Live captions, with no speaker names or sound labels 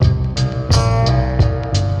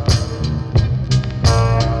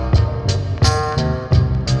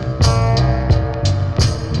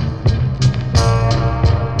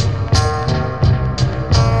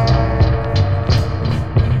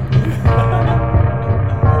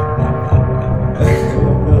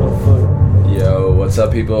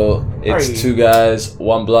up, people? It's Hi. two guys,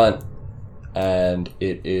 one blunt, and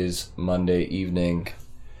it is Monday evening.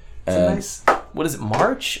 And It's a nice. What is it?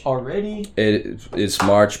 March already? it's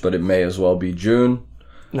March, but it may as well be June.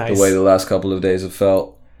 Nice. The way the last couple of days have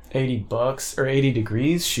felt. $80 or 80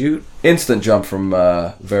 degrees. Shoot. Instant jump from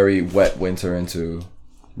very wet winter into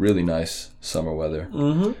really nice summer weather.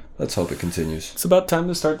 Mm-hmm. Let's hope it continues. It's about time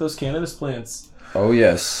to start those cannabis plants. Oh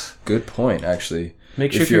yes, good point. Actually,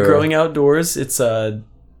 Make sure if you're growing outdoors, it's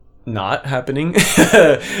not happening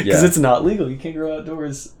because it's not legal. You can't grow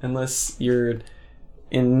outdoors unless you're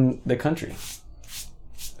in the country.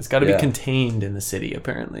 It's got to be contained in the city,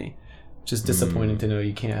 apparently. Which is disappointing to know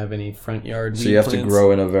you can't have any front yard. So you have to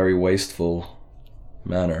grow in a very wasteful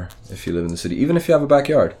manner if you live in the city, even if you have a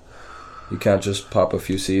backyard. You can't just pop a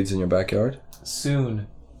few seeds in your backyard. Soon.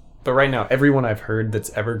 But right now, everyone I've heard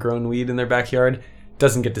that's ever grown weed in their backyard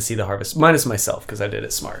doesn't get to see the harvest. Minus myself, because I did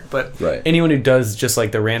it smart. But anyone who does just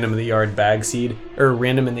like the random in the yard bag seed, or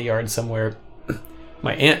random in the yard somewhere.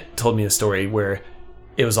 My aunt told me a story where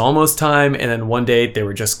it was almost time, and then one day they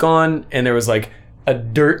were just gone, and there was like a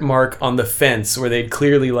dirt mark on the fence where they'd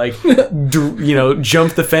clearly like,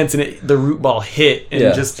 jumped the fence, and the root ball hit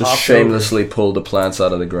and just shamelessly pulled the plants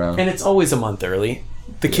out of the ground. And it's always a month early.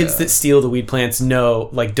 The kids that steal the weed plants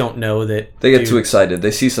don't know that they get too excited.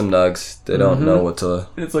 They see some nugs. They don't know what to.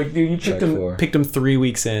 It's like, dude, you picked them 3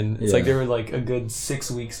 weeks in. It's like they were like a good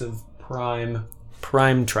 6 weeks of prime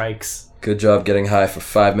trikes. Good job getting high for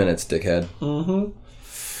 5 minutes, dickhead. Mm-hmm.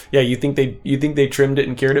 Yeah, you think they trimmed it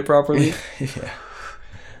and cured it properly? Yeah.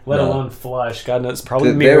 Let alone flush. God knows,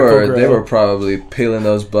 probably Miracle-Gro. They were probably peeling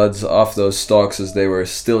those buds off those stalks as they were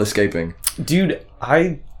still escaping. Dude,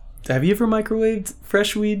 have you ever microwaved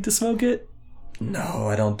fresh weed to smoke it? No,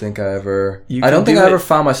 I don't think I ever. I don't think I ever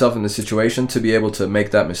found myself in the situation to be able to make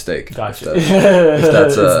that mistake. Gotcha. If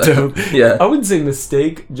that's dope. Yeah. I wouldn't say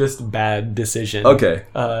mistake, just bad decision. Okay.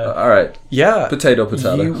 All right. Yeah. Potato.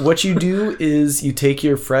 What you do is you take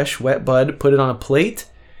your fresh wet bud, put it on a plate,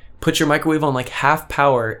 put your microwave on like half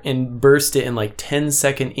power, and burst it in like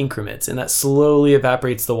 10-second increments, and that slowly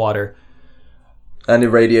evaporates the water. And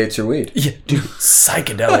irradiates your weed. Yeah, dude,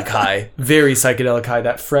 psychedelic high. Very psychedelic high.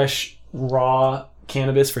 That fresh, raw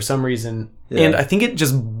cannabis for some reason. Yeah. And I think it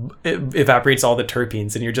evaporates all the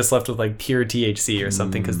terpenes, and you're just left with like pure THC or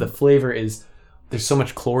something, because the flavor is... There's so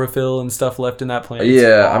much chlorophyll and stuff left in that plant.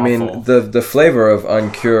 Yeah, I mean, the flavor of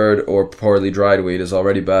uncured or poorly dried weed is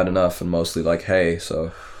already bad enough and mostly like hay,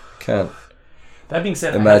 so can't... That being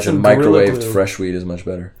said, imagine microwaved fresh weed is much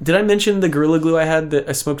better. Did I mention the Gorilla Glue I had that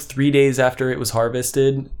I smoked 3 days after it was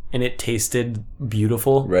harvested, and it tasted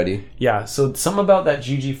beautiful? Ready? Yeah, so something about that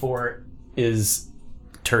GG4 is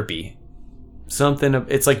terpy.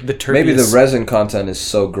 It's like the terpy. Maybe the resin content is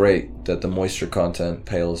so great that the moisture content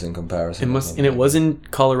pales in comparison. It was in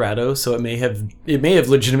Colorado, so it may have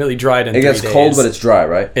legitimately dried in 3 days. It gets cold, but it's dry,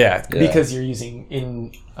 right? Yeah, because you're using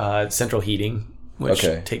in central heating, which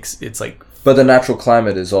it's like... But the natural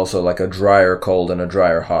climate is also like a drier cold and a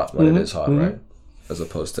drier hot when it is hot, right? As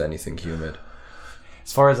opposed to anything humid.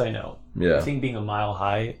 As far as I know. Yeah. I think being a mile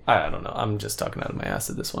high, I don't know. I'm just talking out of my ass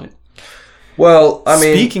at this point. Well, I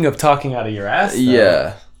mean... Speaking of talking out of your ass, though,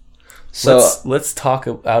 yeah. So let's talk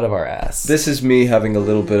out of our ass. This is me having a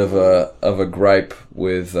little bit of a gripe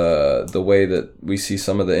with the way that we see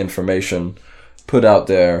some of the information put out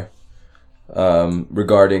there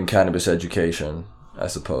regarding cannabis education, I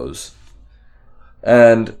suppose.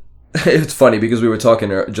 And it's funny because we were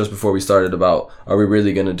talking just before we started about, are we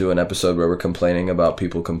really going to do an episode where we're complaining about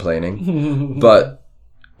people complaining? But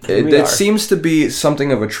it seems to be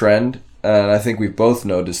something of a trend, and I think we've both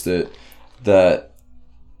noticed it, that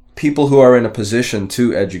people who are in a position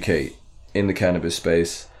to educate in the cannabis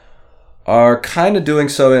space are kind of doing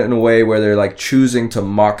so in a way where they're like choosing to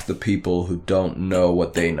mock the people who don't know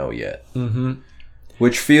what they know yet. Mm-hmm.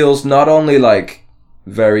 Which feels not only like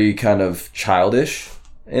very kind of childish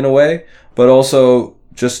in a way, but also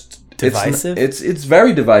just divisive. It's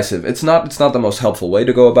very divisive. It's not the most helpful way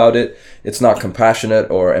to go about it. It's not compassionate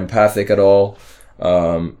or empathic at all.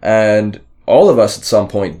 And all of us at some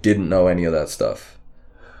point didn't know any of that stuff.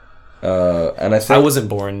 And I wasn't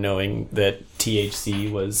born knowing that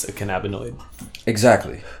THC was a cannabinoid.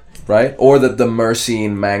 Exactly, right? Or that the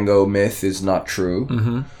myrcene mango myth is not true.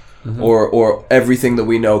 Mm-hmm. Mm-hmm. Or everything that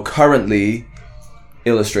we know currently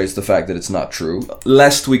illustrates the fact that it's not true,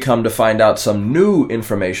 lest we come to find out some new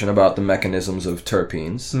information about the mechanisms of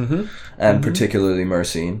terpenes, and particularly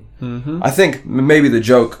myrcene. Mm-hmm. I think maybe the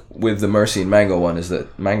joke with the myrcene mango one is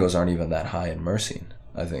that mangoes aren't even that high in myrcene,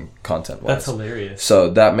 I think, content-wise. That's hilarious. So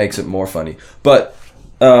that makes it more funny. But,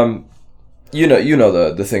 you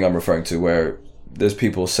know the thing I'm referring to, where there's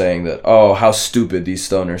people saying that, oh, how stupid these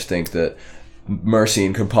stoners think that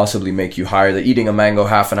myrcene could possibly make you higher, that eating a mango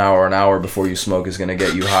half an hour before you smoke is going to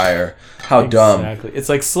get you higher. How dumb. Exactly. It's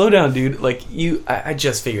like, slow down, dude. Like, I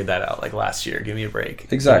just figured that out, like, last year. Give me a break.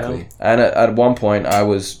 Exactly. You know? And at one point, I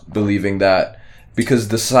was believing that because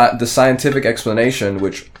the scientific explanation,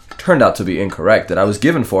 which turned out to be incorrect, that I was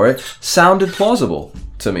given for it, sounded plausible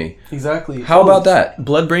to me. Exactly. How about that?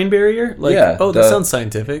 Blood-brain barrier? Like, yeah. Oh, that sounds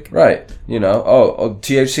scientific. Right. You know,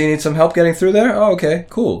 THC needs some help getting through there? Oh, okay,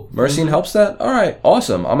 cool. Myrcene helps that? All right,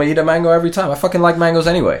 awesome. I'm going to eat a mango every time. I fucking like mangoes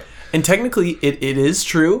anyway. And technically, it is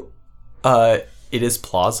true. It is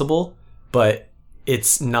plausible, but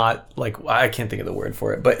it's not, like, I can't think of the word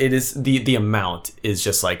for it, but it is, the amount is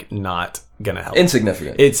just, like, not gonna help.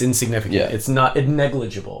 Insignificant. It's insignificant. Yeah. It's not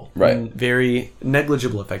negligible. Right. Very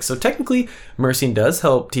negligible effects. So technically, myrcene does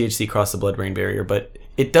help THC cross the blood-brain barrier, but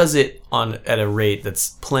it does it at a rate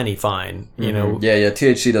that's plenty fine. You know. Yeah.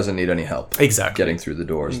 THC doesn't need any help. Exactly. Getting through the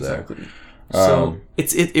doors there. So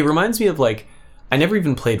it reminds me of, like, I never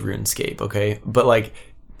even played RuneScape. Okay, but like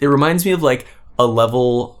it reminds me of like a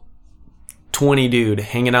level 20 dude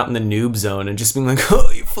hanging out in the noob zone and just being like,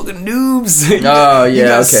 oh, you fucking noobs. Oh,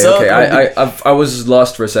 yeah, okay. I was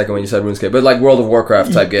lost for a second when you said RuneScape, but like World of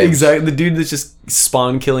Warcraft type games. Exactly. The dude that's just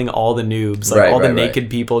spawn killing all the noobs, like the naked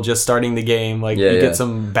people just starting the game. Like, you get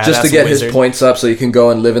some badass just to get wizard. His points up so you can go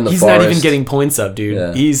and live in the forest. He's not even getting points up, dude.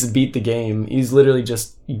 Yeah. He's beat the game. He's literally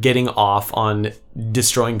just getting off on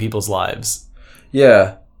destroying people's lives.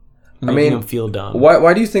 Yeah. Making them feel dumb.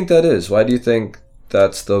 Why do you think that is? Why do you think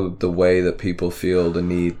that's the way that people feel the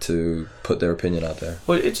need to put their opinion out there?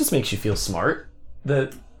 Well, it just makes you feel smart.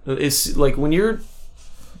 That it's like when you're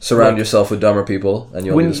surround yourself with dumber people and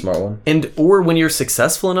you'll be the smart one. Or when you're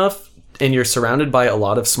successful enough and you're surrounded by a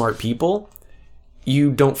lot of smart people,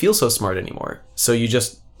 you don't feel so smart anymore. So you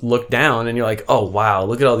just look down and you're like, oh wow,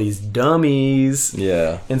 look at all these dummies.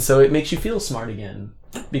 Yeah. And so it makes you feel smart again,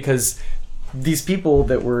 because these people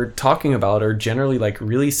that we're talking about are generally like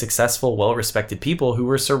really successful, well-respected people who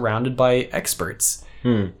were surrounded by experts.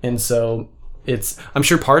 And so I'm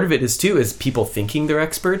sure part of it is people thinking they're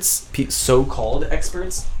experts, so-called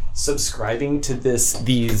experts, subscribing to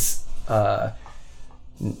these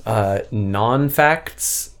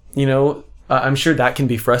non-facts, you know. I'm sure that can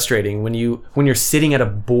be frustrating when you're sitting at a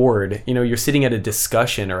board, you know, you're sitting at a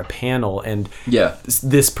discussion or a panel, and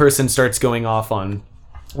this person starts going off on,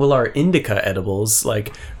 well, our indica edibles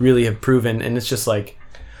like really have proven, and it's just like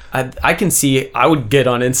I can see I would get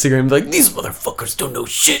on Instagram and be like, these motherfuckers don't know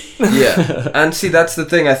shit. Yeah. And see, that's the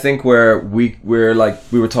thing, I think, where we're like,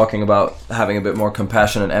 we were talking about having a bit more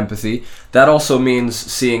compassion and empathy. That also means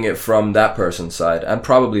seeing it from that person's side, and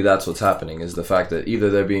probably that's what's happening, is the fact that either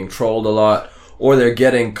they're being trolled a lot or they're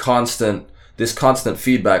getting this constant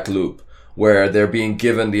feedback loop where they're being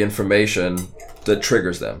given the information that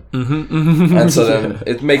triggers them. And so then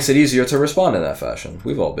it makes it easier to respond in that fashion.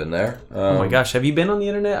 We've all been there. Oh my gosh, have you been on the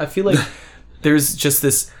internet? I feel like there's just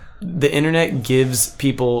the internet gives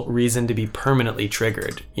people reason to be permanently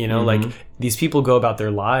triggered, you know, like these people go about their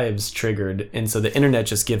lives triggered, and so the internet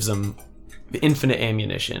just gives them infinite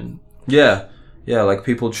ammunition. Yeah, like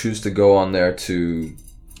people choose to go on there to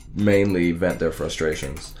mainly vent their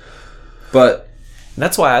frustrations. But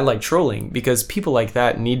that's why I like trolling, because people like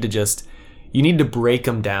that you need to break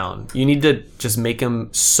them down. You need to just make them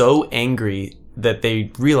so angry that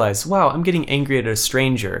they realize, wow, I'm getting angry at a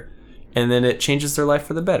stranger. And then it changes their life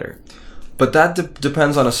for the better. But that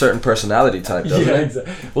depends on a certain personality type, doesn't it?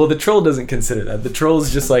 Exactly. Well, the troll doesn't consider that. The troll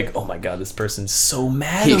is just like, oh my god, this person's so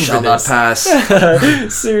mad over this. He shall not pass.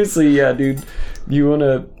 Seriously, yeah, dude. You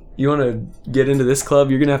wanna get into this club?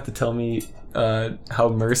 You're gonna have to tell me how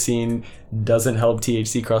myrcene doesn't help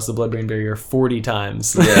THC cross the blood-brain barrier 40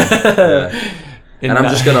 times. Yeah. And I'm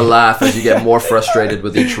just gonna laugh as you get more frustrated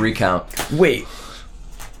with each recount. Wait, are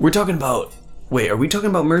we talking about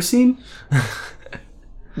myrcene?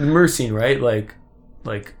 Myrcene, right?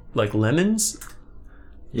 Like lemons?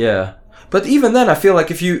 Yeah. But even then, I feel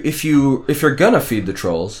like if you're gonna feed the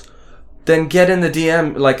trolls, then get in the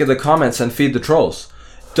DM, like in the comments, and feed the trolls.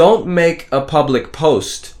 Don't make a public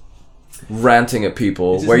post ranting at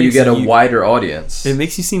people where you get a wider audience. It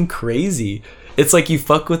makes you seem crazy. It's like you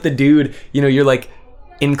fuck with the dude, you know, you're like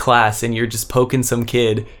in class and you're just poking some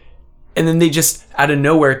kid, and then they just out of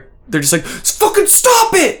nowhere they're just like, fucking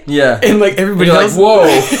stop it. Yeah. And like everybody else, like, whoa.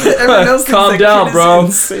 Everyone else calm down, bro.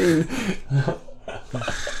 Insane.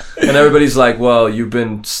 And everybody's like, well, you've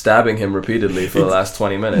been stabbing him repeatedly for the last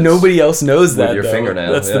 20 minutes. Nobody else knows that, with your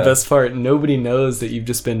fingernail. That's the best part. Nobody knows that you've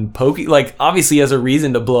just been poking. Like, obviously he has a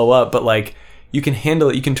reason to blow up, but like, you can handle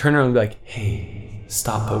it. You can turn around and be like, hey,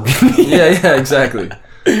 stop poking me. Yeah, exactly.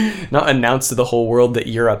 Not announce to the whole world that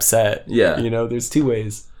you're upset. Yeah. There's two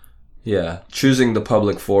ways. Yeah. Choosing the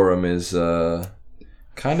public forum is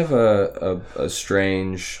kind of a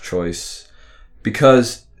strange choice,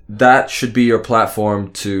 because that should be your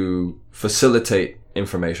platform to facilitate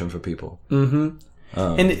information for people. Mm-hmm.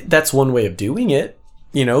 And that's one way of doing it.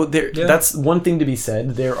 That's one thing to be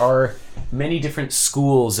said. There are many different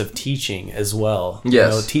schools of teaching as well.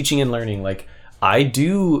 Yes. Teaching and learning. Like, I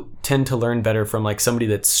do tend to learn better from like somebody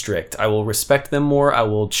that's strict. I will respect them more. I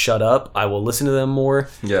will shut up. I will listen to them more.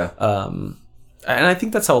 Yeah. And I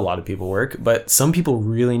think that's how a lot of people work. But some people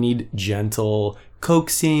really need gentle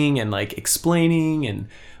coaxing and like explaining.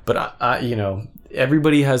 But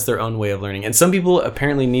everybody has their own way of learning. And some people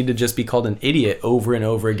apparently need to just be called an idiot over and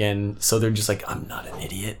over again. So they're just like, I'm not an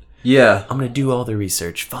idiot. Yeah. I'm going to do all the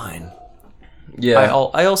research. Fine. Yeah.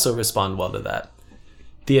 I also respond well to that.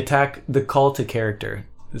 The call to character.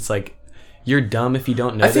 It's like, you're dumb if you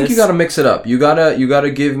don't know I think this. you got to mix it up. You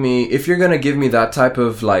gotta give me, if you're going to give me that type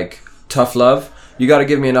of like tough love, you got to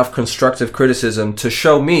give me enough constructive criticism to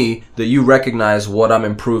show me that you recognize what I'm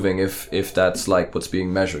improving, if that's like what's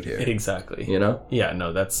being measured here. Exactly. Yeah,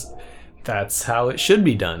 no, that's how it should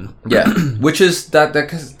be done. Yeah. Which is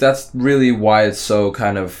that's really why it's so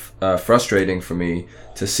kind of frustrating for me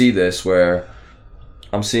to see this, where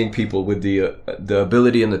I'm seeing people with the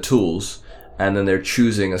ability and the tools, and then they're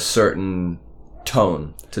choosing a certain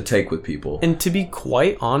tone to take with people. And to be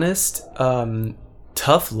quite honest,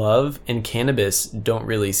 tough love and cannabis don't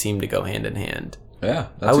really seem to go hand in hand. Yeah,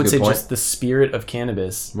 I would say point. Just the spirit of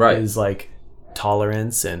cannabis right. is like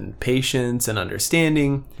tolerance and patience and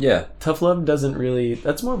understanding. Yeah. Tough love doesn't really,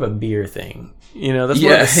 that's more of a beer thing. That's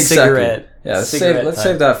more of a cigarette. Yeah, let's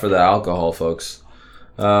save that for the alcohol, folks.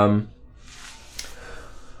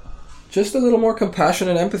 Just a little more compassion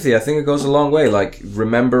and empathy. I think it goes a long way. Like,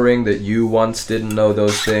 remembering that you once didn't know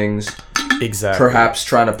those things. Exactly. Perhaps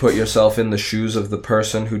trying to put yourself in the shoes of the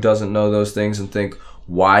person who doesn't know those things and think,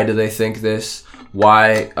 why do they think this?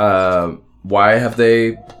 Why have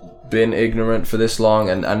they been ignorant for this long?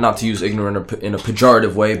 And not to use ignorant in a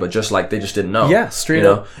pejorative way, but just like they just didn't know. Yeah, straight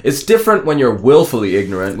up. It's different when you're willfully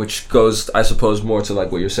ignorant, which goes, I suppose, more to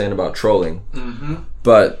like what you're saying about trolling. Mm-hmm.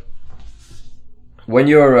 But when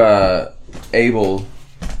you're able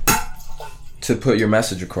to put your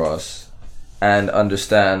message across and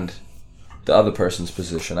understand the other person's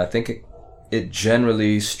position, I think it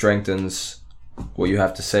generally strengthens what you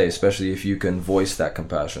have to say, especially if you can voice that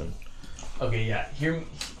compassion. Okay, yeah. Here,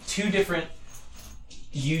 two different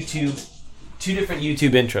YouTube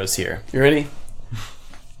intros here. You ready?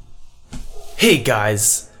 Hey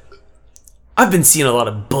guys, I've been seeing a lot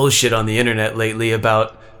of bullshit on the internet lately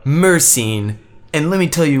about myrcene, and let me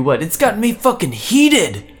tell you what, it's gotten me fucking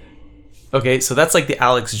heated. Okay, so that's like the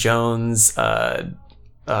Alex Jones, Rush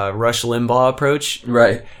Limbaugh approach.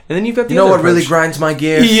 Right. And then you've got the other other what approach. really grinds my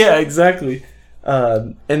gears? Yeah, exactly.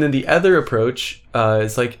 And then the other approach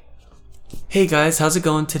is like, hey guys, how's it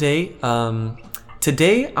going today?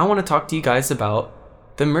 Today I want to talk to you guys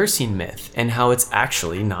about the myrcene myth and how it's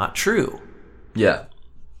actually not true. Yeah.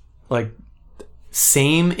 Like,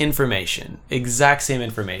 same information. Exact same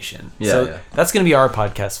information. Yeah, so yeah. That's going to be our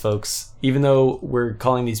podcast, folks. Even though we're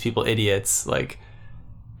calling these people idiots, like,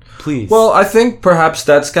 please. Well, I think perhaps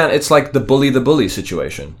it's like the bully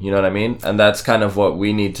situation. You know what I mean? And that's kind of what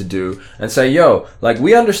we need to do and say, yo, like,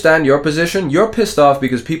 we understand your position. You're pissed off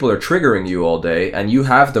because people are triggering you all day and you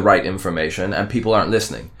have the right information and people aren't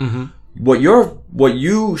listening. Mm-hmm. What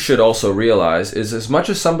you should also realize is, as much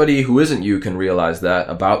as somebody who isn't you can realize that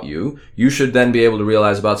about you, you should then be able to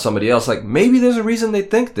realize about somebody else, like, maybe there's a reason they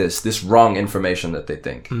think this wrong information that they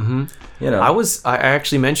think. Mm-hmm. I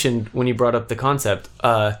actually mentioned when you brought up the concept,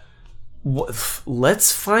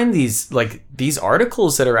 let's find these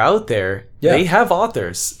articles that are out there. Yeah. They have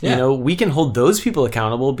authors. Yeah. We can hold those people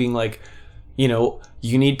accountable, being like, you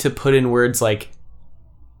need to put in words like,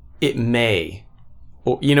 it may.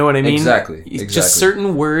 Or, you know what I mean? Exactly. Just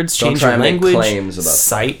certain words, Don't change try your and language, make claims about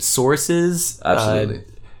cite sources. Absolutely.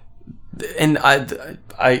 And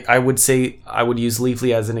I would say I would use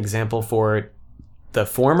Leafly as an example for the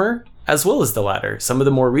former as well as the latter. Some of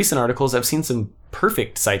the more recent articles, I've seen some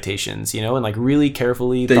perfect citations, and like really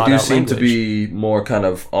carefully thought out language. They do seem to be more kind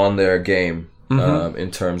of on their game in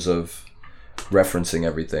terms of referencing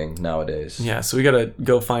everything nowadays. Yeah, so we got to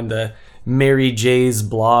go find the Mary J's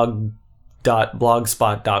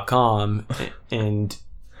blog.blogspot.com and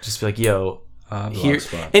just be like, yo, here.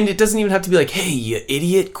 And it doesn't even have to be like, hey, you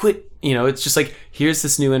idiot, quit. It's just like, here's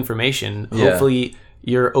this new information. Yeah. Hopefully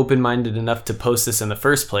you're open-minded enough to post this in the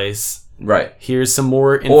first place. Right. Here's some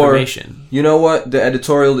more information. Or, you know what? The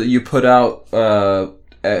editorial that you put out,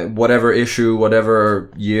 whatever issue,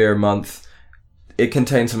 whatever year, month, it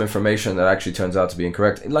contains some information that actually turns out to be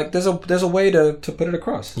incorrect. Like, there's a way to put it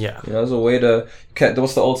across. Yeah. You know, there's a way to...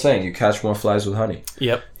 What's the old saying? You catch more flies with honey.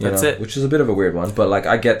 Yep, that's it. Which is a bit of a weird one, but, like,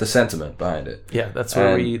 I get the sentiment behind it. Yeah, that's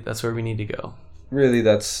where we need to go. Really,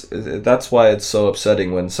 that's why it's so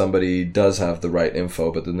upsetting when somebody does have the right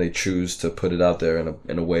info, but then they choose to put it out there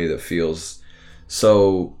in a way that feels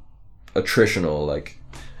so attritional, like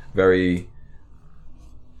very...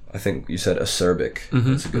 I think you said acerbic.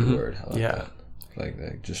 That's a good word. I like that.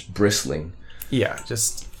 Like just bristling. Yeah,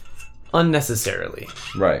 just unnecessarily.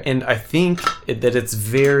 Right. And I think that it's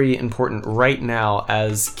very important right now,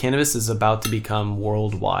 as cannabis is about to become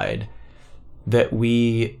worldwide, that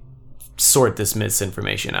we sort this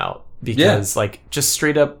misinformation out. Because like just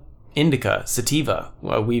straight up indica, sativa,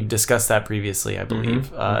 we've discussed that previously, I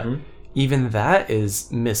believe. Even that is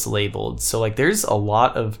mislabeled. So like there's a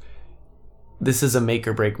lot of... This is a make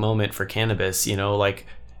or break moment for cannabis, you know, like,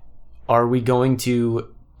 are we going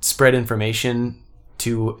to spread information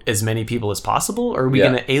to as many people as possible? Or are we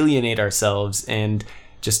going to alienate ourselves and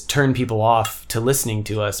just turn people off to listening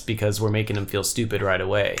to us because we're making them feel stupid right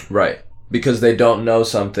away? Right. Because they don't know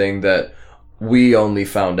something that we only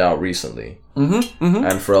found out recently.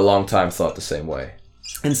 And for a long time thought the same way.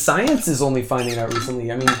 And science is only finding out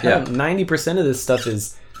recently. I mean, 90% of this stuff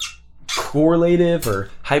is correlative or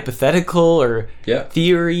hypothetical or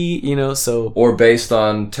theory, you know, so... Or based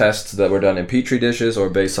on tests that were done in petri dishes, or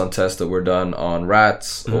based on tests that were done on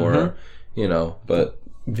rats, or, you know, but...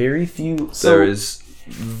 Very few... there is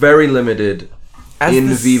very limited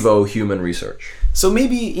vivo human research. So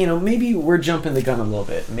maybe we're jumping the gun a little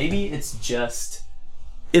bit. Maybe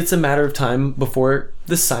it's a matter of time before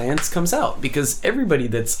the science comes out, because everybody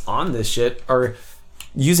that's on this shit are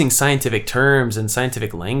using scientific terms and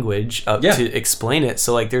scientific language to explain it.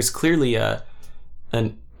 So like there's clearly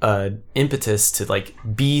an impetus to like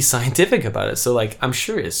be scientific about it. So like I'm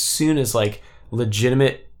sure as soon as like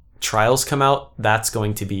legitimate trials come out, that's not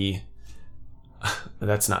going to be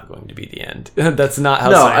the end. That's not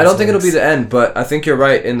how science I don't think works. it'll be the end, but I think you're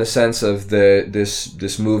right in the sense of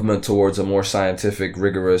this movement towards a more scientific,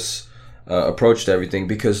 rigorous approach to everything.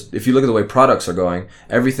 Because if you look at the way products are going,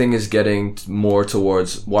 everything is getting more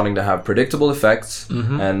towards wanting to have predictable effects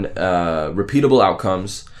and repeatable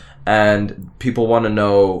outcomes, and people want to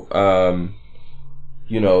know,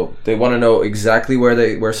 they want to know exactly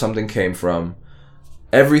where something came from.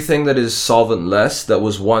 Everything that is solventless, that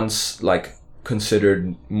was once like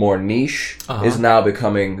considered more niche, is now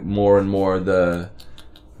becoming more and more the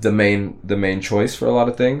main choice for a lot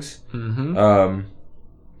of things.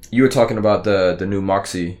 You were talking about the new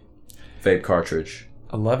Moxie vape cartridge.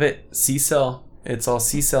 I love it. C-cell. It's all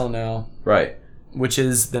C-cell now. Right. Which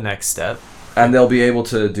is the next step. And they'll be able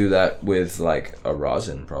to do that with like a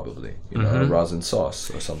rosin, probably. A rosin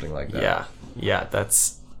sauce or something like that. Yeah,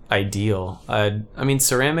 that's ideal. I mean,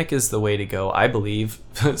 ceramic is the way to go, I believe.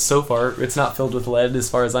 So far, it's not filled with lead as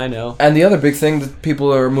far as I know. And the other big thing that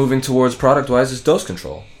people are moving towards product-wise is dose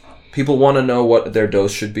control. People want to know what their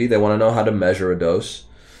dose should be. They want to know how to measure a dose.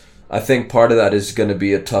 I think part of that is going to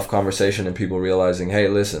be a tough conversation and people realizing, hey,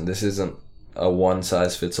 listen, this isn't a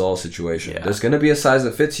one-size-fits-all situation. Yeah. There's going to be a size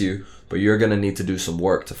that fits you, but you're going to need to do some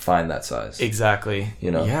work to find that size. Exactly.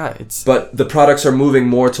 Yeah, But the products are moving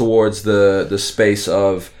more towards the space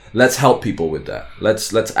of, let's help people with that.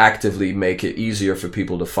 Let's actively make it easier for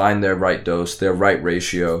people to find their right dose, their right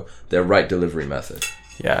ratio, their right delivery method.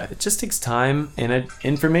 Yeah, it just takes time and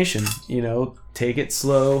information. Take it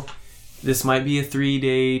slow. This might be a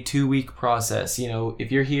 3-day, 2-week process.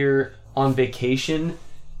 If you're here on vacation,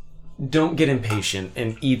 don't get impatient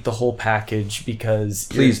and eat the whole package because...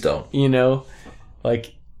 Please don't.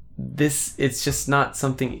 Like this, it's just not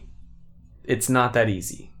something... It's not that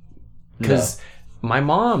easy. Because my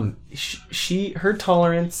mom, her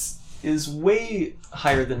tolerance is way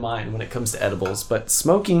higher than mine when it comes to edibles. But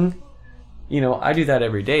smoking, I do that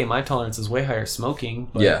every day. My tolerance is way higher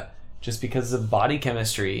smoking. But just because of body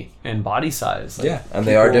chemistry and body size. And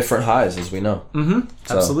they are different highs, as we know.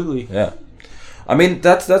 Absolutely. Yeah. I mean,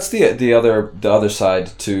 that's the other side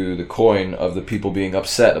to the coin of the people being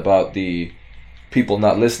upset about the people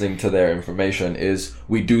not listening to their information is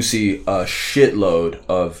we do see a shitload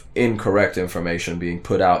of incorrect information being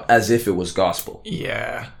put out as if it was gospel.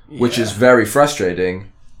 Yeah. Which is very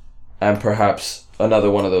frustrating and perhaps another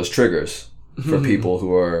one of those triggers for people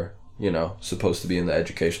who are, supposed to be in the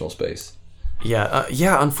educational space.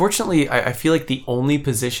 Unfortunately, I feel like the only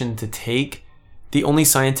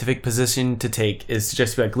scientific position to take is to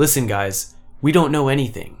just be like, listen, guys, we don't know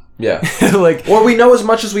anything. Yeah. Like, or we know as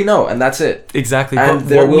much as we know, and that's it. Exactly. And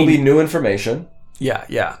there will be new information.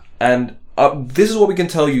 Yeah. And this is what we can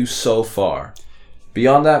tell you so far.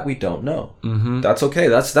 Beyond that, we don't know. Mm-hmm. That's okay.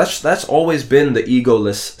 That's always been the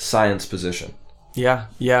egoless science position. Yeah.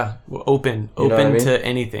 Open to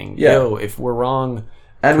anything. Yeah. Yo, if we're wrong,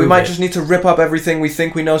 and we might just need to rip up everything we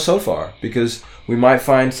think we know so far, because we might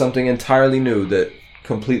find something entirely new that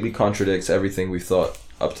completely contradicts everything we've thought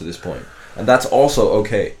up to this point. And that's also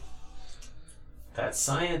okay. That's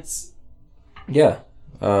science. Yeah.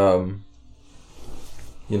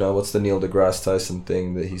 What's the Neil deGrasse Tyson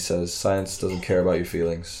thing that he says? Science doesn't care about your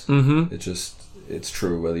feelings. Mm-hmm. It's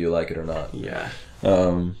true whether you like it or not. Yeah.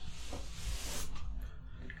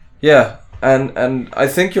 Yeah, and I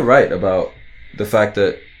think you're right about the fact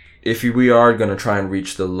that if we are going to try and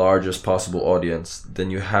reach the largest possible audience,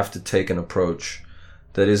 then you have to take an approach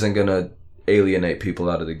that isn't going to alienate people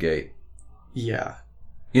out of the gate. Yeah.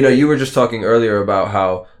 You were just talking earlier about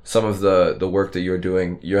how some of the work that you're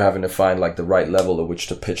doing, you're having to find like the right level at which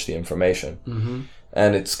to pitch the information. Mm-hmm.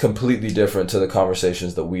 And it's completely different to the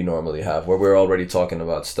conversations that we normally have, where we're already talking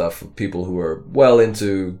about stuff with people who are well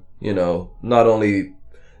into, not only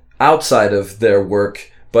outside of their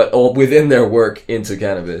work, but all within their work into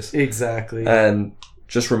cannabis. Exactly. And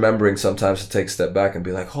just remembering sometimes to take a step back and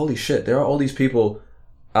be like, holy shit, there are all these people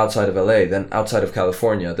outside of LA, then outside of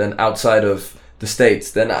California, then outside of the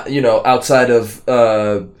States, then, outside of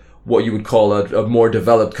what you would call a more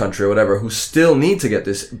developed country or whatever, who still need to get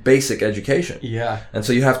this basic education. Yeah. And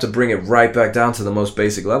so you have to bring it right back down to the most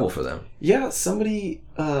basic level for them. Yeah, somebody,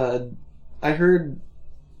 I heard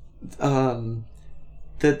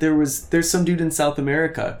that there's some dude in South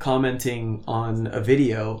America commenting on a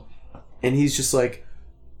video, and he's just like,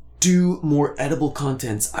 do more edible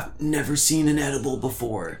contents. I've never seen an edible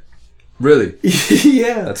before. Really?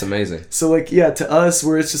 Yeah. That's amazing. So, like, yeah, to us,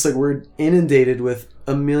 where it's just like we're inundated with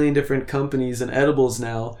a million different companies and edibles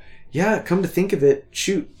now. Yeah, come to think of it,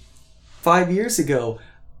 shoot, 5 years ago,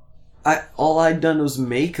 all I'd done was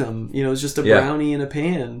make them. It was just a brownie in a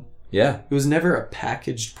pan. Yeah. It was never a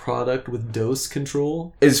packaged product with dose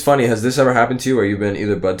control. It's funny, has this ever happened to you where you've been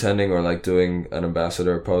either bud tending or like doing an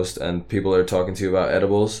ambassador post and people are talking to you about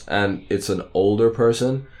edibles and it's an older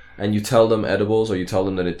person and you tell them edibles or you tell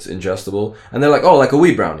them that it's ingestible and they're like, oh, like a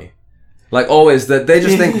weed brownie. Like always, that they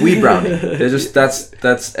just think weed brownie. They just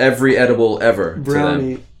that's every edible ever.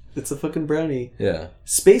 Brownie. To them. It's a fucking brownie. Yeah.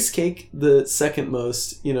 Space cake, the second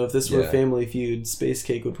most. If this were Family Feud, space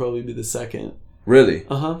cake would probably be the second. Really?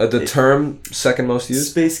 Uh-huh. The term second most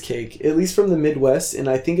used? Space cake, at least from the Midwest, and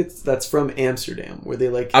I think that's from Amsterdam, where they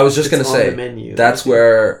like. I was just gonna say the menu. That's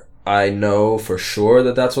where I know for sure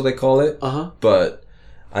that that's what they call it. But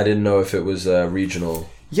I didn't know if it was a regional.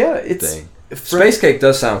 Yeah, it's thing. Space cake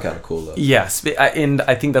does sound kind of cool though. Yeah, and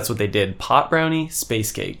I think that's what they did. Pot brownie,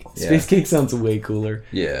 space cake. Space cake sounds way cooler.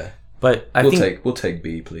 Yeah, but we'll take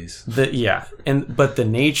B, please. But the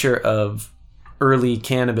nature of early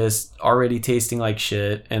cannabis already tasting like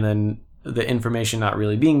shit, and then the information not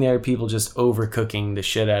really being there, people just overcooking the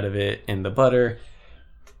shit out of it in the butter.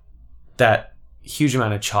 That huge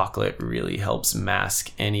amount of chocolate really helps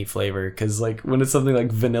mask any flavor, because like when it's something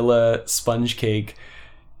like vanilla sponge cake,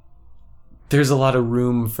 there's a lot of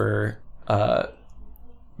room for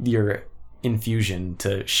your infusion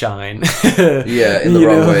to shine. Yeah, in the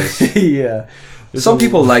wrong ways. Yeah. Some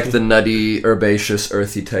people like the nutty, herbaceous,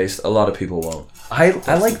 earthy taste. A lot of people won't. I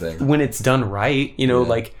like when it's done right.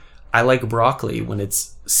 Like I like broccoli when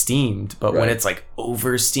it's steamed, but when it's like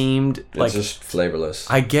over steamed, it's just flavorless.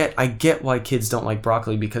 I get why kids don't like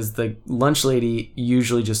broccoli, because the lunch lady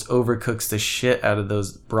usually just overcooks the shit out of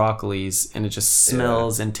those broccolis, and it just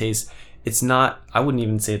smells and tastes. It's not. I wouldn't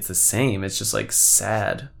even say it's the same. It's just like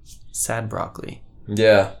sad broccoli.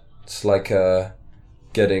 Yeah, it's like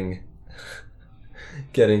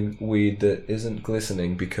getting weed that isn't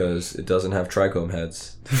glistening because it doesn't have trichome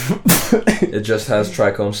heads. It just has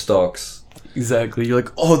trichome stalks. Exactly. You're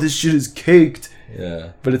like, oh, this shit is caked.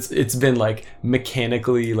 Yeah. But it's been like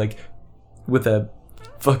mechanically, like with a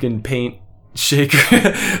fucking paint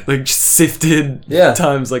shaker, like sifted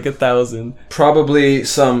times like 1,000. Probably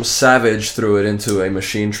some savage threw it into a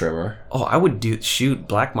machine trimmer. Oh, I would shoot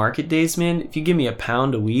black market days, man. If you give me a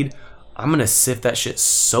pound of weed, I'm gonna sift that shit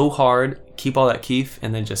so hard, keep all that keef,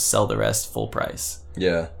 and then just sell the rest full price.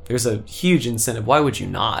 Yeah. There's a huge incentive. Why would you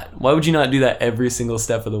not? Why would you not do that every single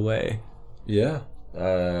step of the way? Yeah.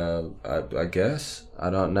 I guess.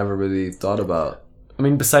 Never really thought about. I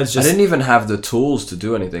mean, besides just... I didn't even have the tools to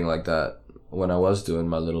do anything like that when I was doing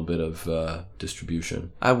my little bit of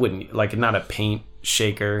distribution. I wouldn't, like, not a paint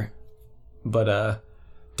shaker, but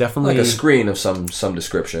definitely like a screen of some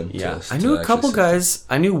description. Yeah, I knew a couple guys.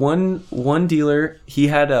 I knew one dealer. He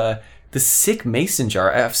had the sick mason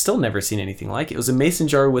jar. I've still never seen anything like it. It was a mason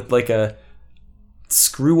jar with like a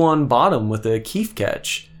screw-on bottom with a keef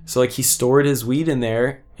catch. So like he stored his weed in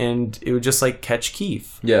there, and it would just like catch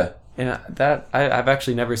keef. Yeah, and I've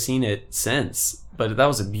actually never seen it since. But that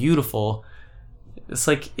was a beautiful. It's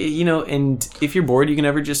like, you know, and if you're bored, you can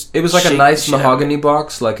ever just... It was like a nice mahogany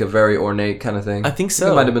box, like a very ornate kind of thing. I think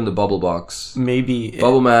so. It might have been the Bubble Box. Maybe.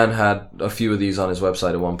 Bubble Man had a few of these on his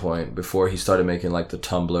website at one point before he started making like the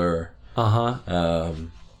Tumblr.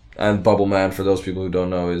 And Bubble Man, for those people who don't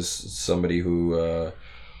know, is somebody who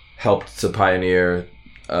helped to pioneer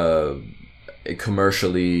a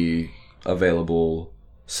commercially available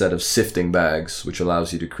set of sifting bags, which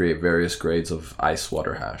allows you to create various grades of ice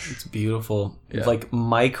water hash. It's beautiful. Yeah. Like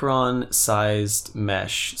micron sized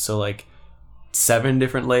mesh. So like 7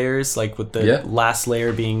 different layers, like with the last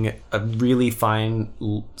layer being a really fine,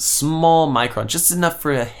 small micron, just enough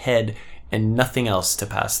for a head and nothing else to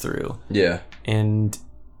pass through. Yeah. And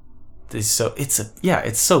it's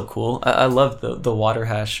so cool. I love the water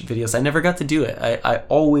hash videos. I never got to do it. I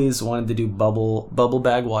always wanted to do bubble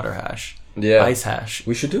bag water hash. Yeah, ice hash.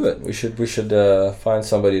 We should do it. We should find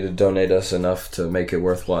somebody to donate us enough to make it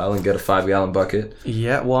worthwhile and get a 5-gallon bucket.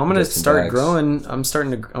 Yeah, well, I'm gonna start growing. I'm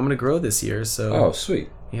gonna grow this year. So oh, sweet.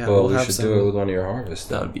 Yeah, well, we should do it with one of your harvests.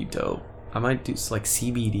 That would be dope. I might do like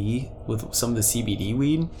CBD with some of the CBD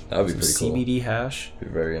weed. That would be pretty cool. CBD hash. Be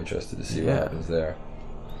very interested to see what happens there.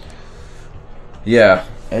 Yeah,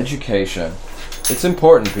 education. It's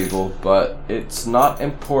important, people, but it's not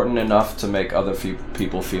important enough to make other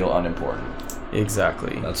people feel unimportant.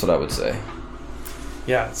 Exactly. That's what I would say.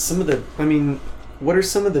 Yeah, what are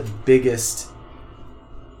some of the biggest,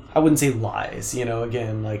 I wouldn't say lies,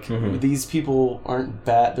 again, like these people aren't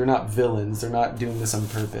bad, they're not villains, they're not doing this on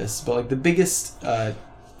purpose, but like the biggest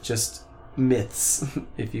just myths,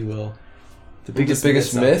 if you will. The biggest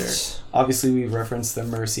myths? Obviously, we've referenced the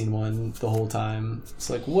myrcene one the whole time. It's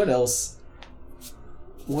like, what else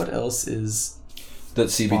is... That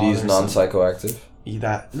CBD is non-psychoactive?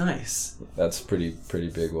 Nice. That's pretty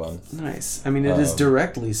big one. Nice. I mean, it is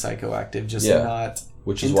directly psychoactive, just not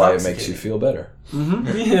which is why it makes you feel better.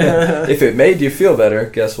 Mm-hmm. Yeah. If it made you feel better,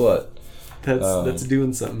 guess what? That's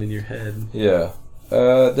doing something in your head. Yeah.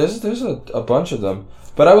 There's a bunch of them.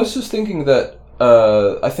 But I was just thinking that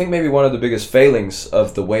I think maybe one of the biggest failings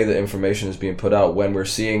of the way that information is being put out when we're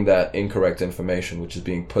seeing that incorrect information, which is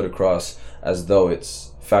being put across as though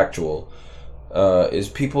it's factual, is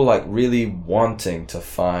people like really wanting to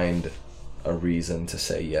find a reason to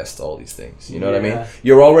say yes to all these things. You know what I mean?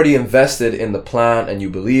 You're already invested in the plant and you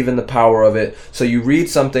believe in the power of it. So you read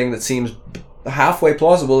something that seems halfway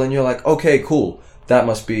plausible and you're like, okay, cool. That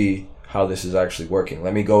must be how this is actually working.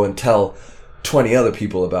 Let me go and tell 20 other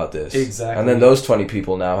people about this. Exactly. And then those 20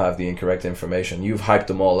 people now have the incorrect information. You've hyped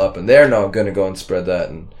them all up and they're now going to go and spread that.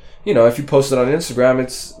 And, if you post it on Instagram,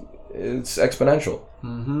 it's exponential.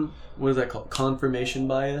 Mm-hmm. What is that called? Confirmation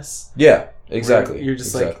bias? Yeah, exactly. Where you're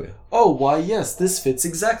just like, oh, why, yes, this fits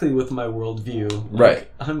exactly with my worldview. Right.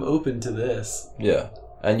 I'm open to this. Yeah.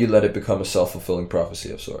 And you let it become a self-fulfilling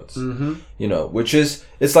prophecy of sorts. Mm-hmm. Which is,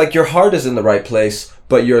 it's like your heart is in the right place,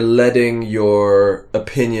 but you're letting your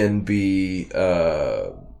opinion be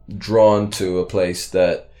drawn to a place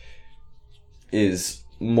that is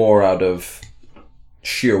more out of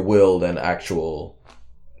sheer will than actual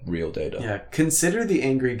real data. Yeah, consider the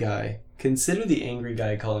angry guy. Consider the angry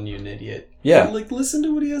guy calling you an idiot. Yeah. And, listen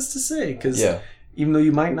to what he has to say, because even though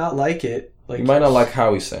you might not like it, you might not like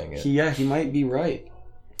how he's saying it. He might be right.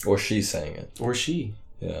 Or she's saying it. Or she.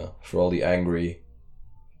 Yeah, for all the angry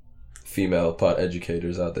female pot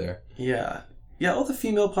educators out there. Yeah. Yeah, all the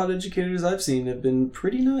female pot educators I've seen have been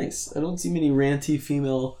pretty nice. I don't see many ranty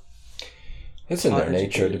female It's in their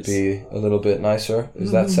nature to be a little bit nicer.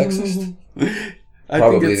 Is that sexist?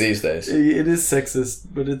 Probably these days. It is sexist,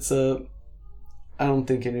 but it's I don't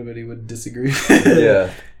think anybody would disagree. Yeah.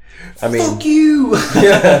 I mean, fuck you!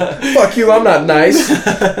 Yeah, fuck you, I'm not nice.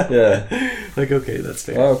 Yeah. Like, okay, that's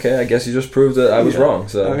fair. Well, okay, I guess you just proved that I was wrong.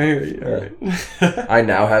 So I hear you. All right. I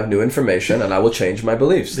now have new information and I will change my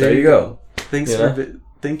beliefs. There you go. Thanks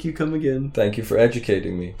thank you, come again. Thank you for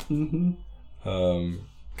educating me. Mm-hmm.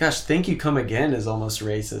 Gosh, thank you, come again is almost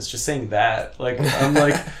racist. Just saying that. Like, I'm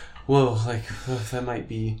like, whoa, like, that might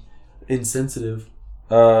be insensitive.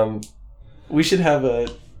 We should have a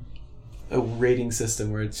rating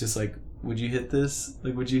system where it's just like, would you hit this?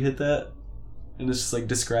 Like, would you hit that? And it's just like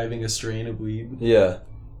describing a strain of weed. Yeah.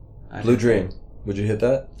 Blue Dream. Would you hit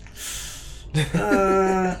that?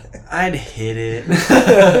 I'd hit it.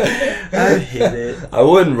 I'd hit it. I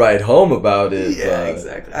wouldn't write home about it. Yeah,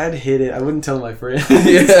 exactly. I'd hit it. I wouldn't tell my friends.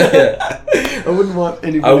 Yeah. I wouldn't want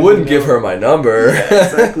anybody. I wouldn't give her my number. Yeah,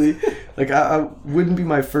 exactly. Like I wouldn't be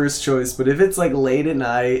my first choice, but if it's like late at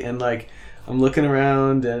night and like I'm looking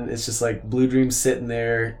around and it's just like Blue Dream's sitting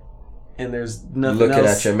there and there's nothing looking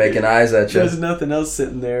else. At you, making eyes at you. There's nothing else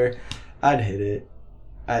sitting there. I'd hit it.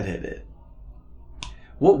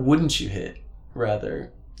 What wouldn't you hit,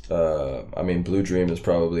 rather? I mean, Blue Dream is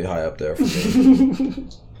probably high up there for me.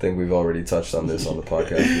 I think we've already touched on this on the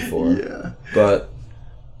podcast before. Yeah. But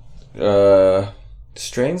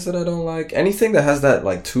strains that I don't like, anything that has that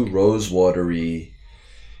like too rose watery,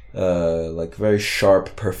 like very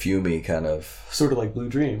sharp perfumey kind of sort of like Blue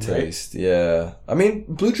Dream taste. Right? Yeah. I mean,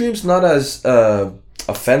 Blue Dream's not as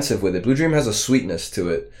offensive with it. Blue Dream has a sweetness to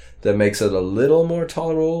it that makes it a little more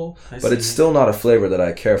tolerable, but it's still not a flavor that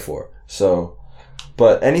I care for. So,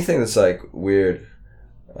 but anything that's like weird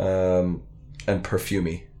and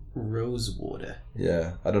perfumey. Rosewater.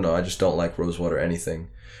 Yeah, I don't know. I just don't like rosewater anything.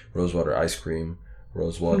 Rosewater ice cream,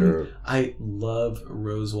 rosewater. I love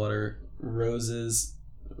rosewater. Roses.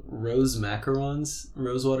 Rose macarons.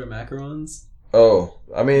 Rosewater macarons. Oh,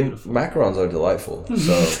 I mean, Beautiful. Macarons are delightful.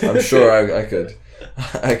 So I'm sure I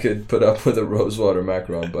could put up with a rosewater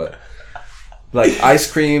macaron, but like ice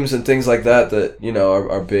creams and things like that you know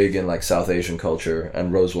are big in like South Asian culture,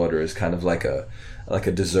 and rosewater is kind of like a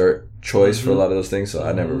dessert choice for a lot of those things. So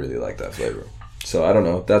I never really liked that flavor. So I don't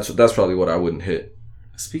know. That's probably what I wouldn't hit.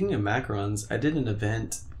 Speaking of macarons, I did an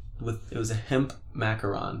event it was a hemp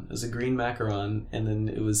macaron. It was a green macaron, and then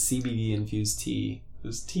it was CBD infused tea. It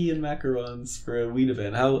was tea and macarons for a weed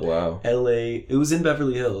event. Wow. LA. It was in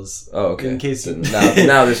Beverly Hills. Oh, okay. In case you...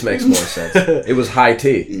 now this makes more sense. It was high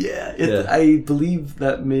tea. Yeah. I believe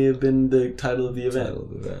that may have been the title of the event.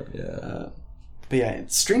 Yeah. But yeah,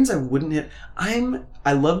 strains I wouldn't hit.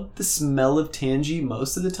 I love the smell of Tangie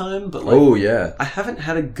most of the time, but like, oh yeah, I haven't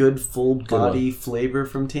had a good full body flavor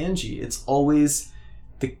from Tangie. It's always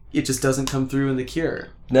it just doesn't come through in the cure.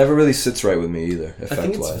 Never really sits right with me either. I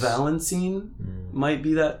think it's Valencine might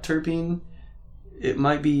be that terpene. It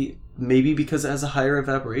might be maybe because it has a higher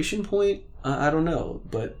evaporation point. I don't know,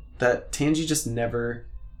 but that Tangie just never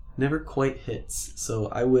quite hits. So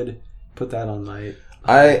I would put that on my.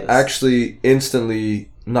 I actually instantly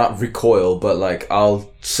not recoil, but like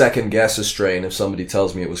I'll second guess a strain if somebody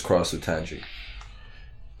tells me it was crossed with Tangie.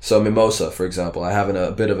 So Mimosa, for example, I have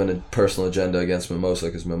a bit of a personal agenda against Mimosa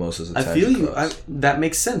because Mimosa's a Tangie. I feel you. cross. That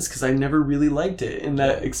makes sense because I never really liked it, and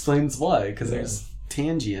that explains why. Because there's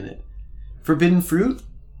Tangie in it. Forbidden fruit,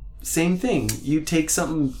 same thing. You take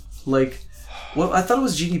something like. Well, I thought it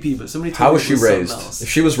was GDP, but somebody told me how was she raised? If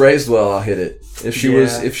she was raised well, I'll hit it. If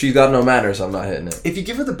she got no manners, I'm not hitting it. If you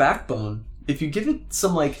give her the backbone, if you give it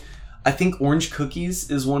some like, I think orange cookies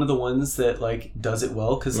is one of the ones that like does it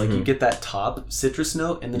well because like you get that top citrus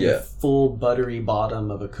note and then the full buttery bottom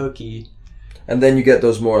of a cookie. And then you get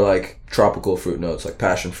those more like tropical fruit notes like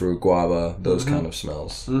passion fruit, guava, those kind of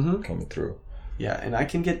smells coming through. Yeah, and I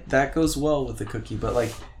can get that goes well with the cookie, but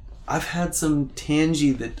like I've had some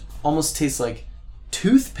Tangie that almost tastes like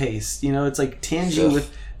toothpaste. You know, it's like Tangie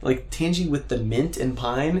with the mint and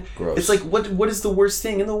pine. Gross. It's like what is the worst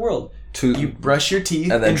thing in the world? You brush your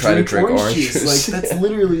teeth and then try to drink orange juice. Like that's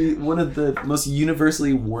literally one of the most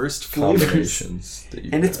universally worst flavors.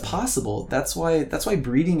 And it's possible. That's why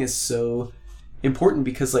breeding is so important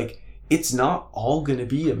because like it's not all gonna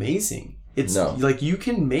be amazing. It's like you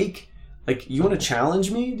can make like you want to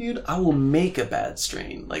challenge me, dude? I will make a bad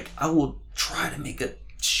strain. Like I will try to make a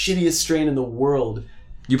shittiest strain in the world.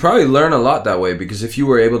 You probably learn a lot that way because if you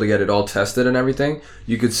were able to get it all tested and everything,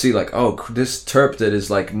 you could see like, oh, this terp that is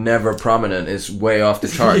like never prominent is way off the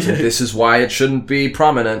charts. And this is why it shouldn't be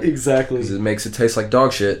prominent. Exactly. Because it makes it taste like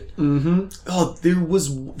dog shit. Mm-hmm. Oh,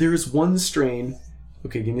 there is one strain.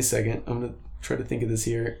 Okay, give me a second. I'm going to try to think of this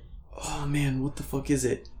here. Oh, man, what the fuck is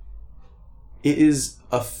it? It is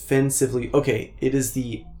offensively... Okay, it is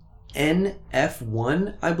the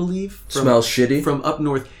NF1, I believe. Smells shitty? From up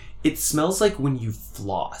north. It smells like when you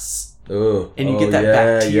floss. Oh, and you get that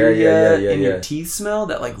bacteria in your teeth smell,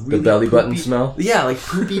 that like really the belly poopy, button smell? Yeah, like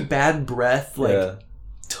poopy bad breath, like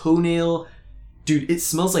toenail. Dude, it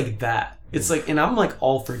smells like that. It's like, and I'm like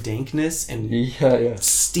all for dankness and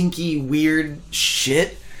stinky, weird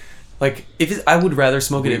shit. Like, I would rather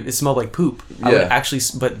smoke it if it smelled like poop. I would actually,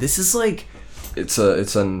 but this is like... It's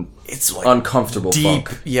like uncomfortable deep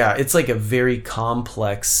funk. Yeah, it's like a very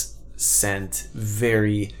complex scent,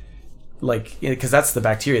 very... Like, because that's the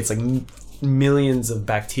bacteria. It's like millions of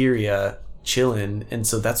bacteria chilling, and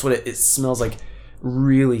so that's what it smells like.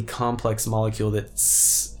 really complex molecule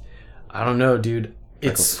that's, I don't know, dude.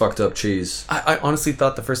 It's like a fucked up cheese. I honestly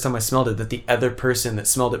thought the first time I smelled it that the other person that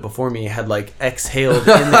smelled it before me had like exhaled in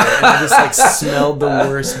there, and I just like smelled the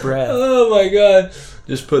worst breath. Oh my god!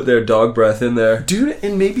 Just put their dog breath in there, dude.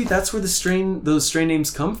 And maybe that's where those strain names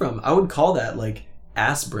come from. I would call that like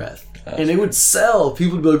ass breath, and it would sell.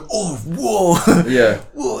 People would be like, "Oh, whoa, yeah,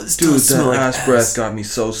 whoa, this dude, that like ass breath got me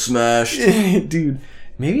so smashed." Dude,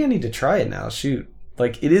 maybe I need to try it now. Shoot.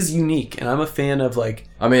 Like, it is unique, and I'm a fan of, like...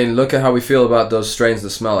 I mean, look at how we feel about those strains that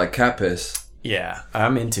smell like cat piss. Yeah,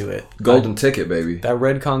 I'm into it. Golden ticket, baby. That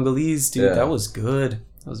red Congolese, dude, that was good.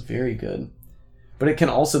 That was very good. But it can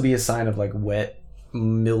also be a sign of, like, wet,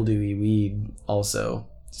 mildewy weed, also.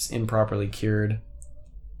 Just improperly cured.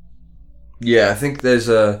 Yeah, I think there's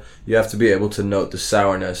a... You have to be able to note the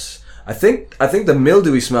sourness. I think the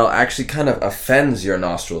mildewy smell actually kind of offends your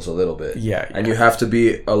nostrils a little bit. Yeah. And you have to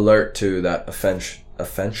be alert to that offense.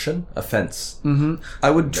 Mm-hmm. I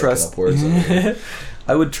would trust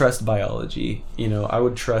I would trust biology. You know, I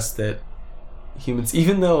would trust that humans,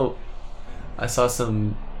 even though I saw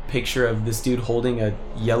some picture of this dude holding a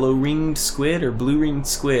yellow ringed squid or blue ringed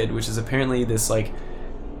squid, which is apparently this like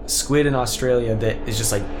squid in Australia that is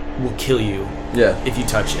just like will kill you if you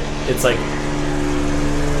touch it. It's like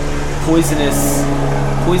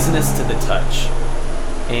poisonous to the touch.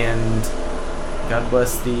 And God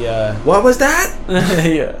bless the what was that?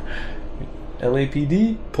 yeah,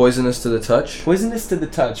 LAPD. Poisonous to the touch. Poisonous to the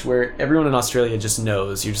touch, where everyone in Australia just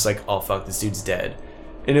knows. You're just like, oh fuck, this dude's dead.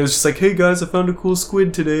 And it was just like, hey guys, I found a cool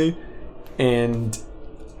squid today. And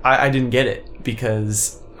I didn't get it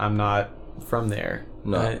because I'm not from there.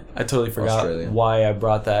 No, I totally forgot why I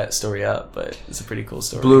brought that story up, but it's a pretty cool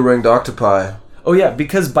story. Blue ringed octopi. Oh yeah,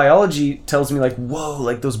 because biology tells me like, whoa,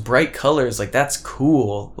 like those bright colors, like that's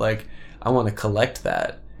cool. Like I want to collect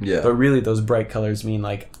that. Yeah. But really those bright colors mean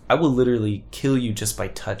like I will literally kill you just by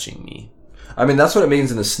touching me. I mean, that's what it means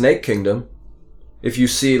in the snake kingdom. If you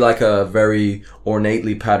see like a very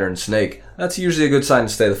ornately patterned snake, that's usually a good sign to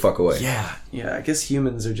stay the fuck away. Yeah. Yeah, I guess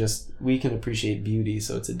humans are just, we can appreciate beauty,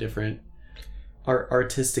 so it's a different, our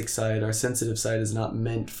artistic side, our sensitive side is not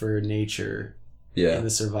meant for nature in the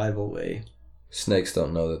survival way. Snakes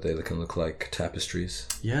don't know that they can look like tapestries.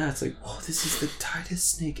 Yeah, it's like, oh, this is the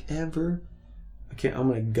tightest snake ever. Okay, I'm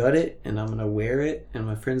gonna gut it and I'm gonna wear it, and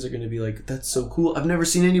my friends are gonna be like, "That's so cool! I've never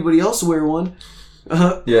seen anybody else wear one."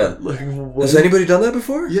 Yeah, like, has anybody done that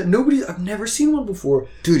before? Yeah, nobody. I've never seen one before.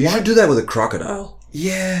 Dude, you should do that with a crocodile.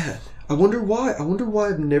 Yeah, I wonder why. I wonder why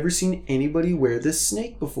I've never seen anybody wear this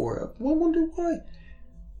snake before. I wonder why.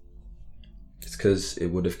 It's because it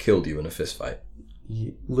would have killed you in a fist fight.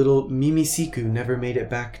 Little Mimisiku never made it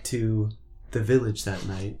back to the village that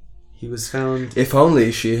night. He was found... If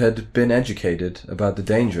only she had been educated about the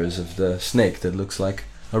dangers of the snake that looks like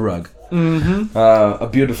a rug. Mm-hmm. A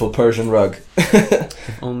beautiful Persian rug.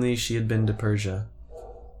 If only she had been to Persia.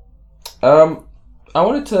 I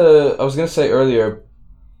was going to say earlier,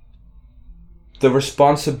 the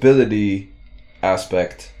responsibility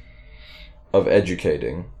aspect of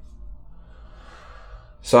educating.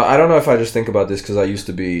 So I don't know if I just think about this because I used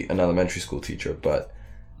to be an elementary school teacher, but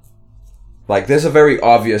like there's a very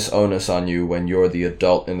obvious onus on you when you're the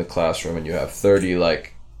adult in the classroom and you have 30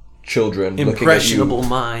 like children impressionable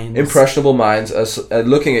minds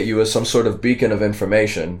looking at you as some sort of beacon of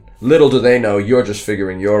information. Little do they know you're just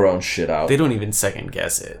figuring your own shit out. They don't even second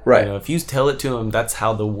guess it. Right. You know, if you tell it to them, that's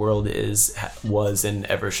how the world was and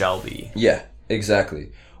ever shall be. Yeah,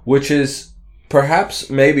 exactly. Which is perhaps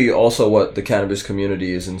maybe also what the cannabis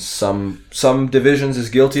community is in some divisions is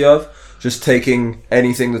guilty of. Just taking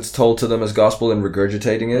anything that's told to them as gospel and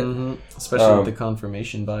regurgitating it. Mm-hmm. Especially with the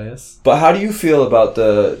confirmation bias. But how do you feel about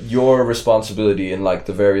your responsibility in like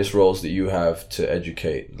the various roles that you have to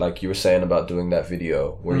educate? Like you were saying about doing that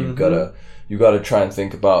video where you gotta try and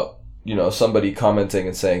think about, you know, somebody commenting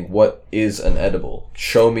and saying, what is an edible?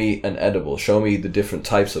 Show me an edible. Show me the different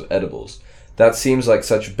types of edibles. That seems like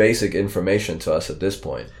such basic information to us at this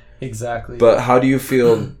point. Exactly. But how do you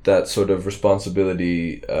feel that sort of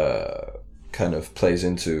responsibility kind of plays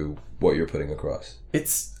into what you're putting across?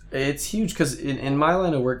 It's huge because in my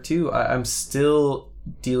line of work too, I'm still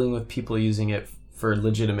dealing with people using it for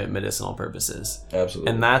legitimate medicinal purposes.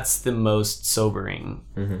 Absolutely. And that's the most sobering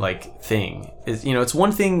like thing. Is, you know, it's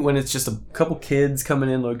one thing when it's just a couple kids coming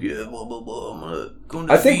in like, yeah, blah, blah, blah, I'm gonna go to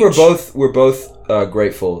the I think beach. we're both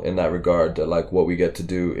grateful in that regard that like what we get to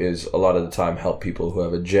do is a lot of the time help people who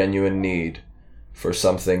have a genuine need for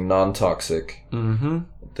something non-toxic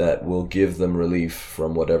that will give them relief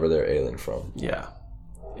from whatever they're ailing from. Yeah.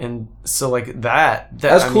 And so, like, that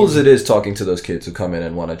as cool as it is talking to those kids who come in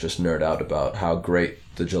and want to just nerd out about how great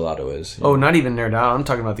the gelato is. Oh, not even nerd out. I'm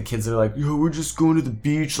talking about the kids that are like, yo, we're just going to the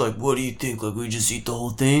beach. Like, what do you think? Like, we just eat the whole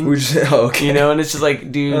thing? Okay. You know, and it's just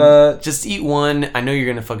like, dude, just eat one. I know you're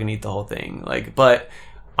going to fucking eat the whole thing. Like, but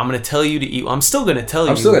I'm going to tell you to eat. I'm still going to tell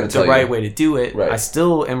you the right way to do it. Right. I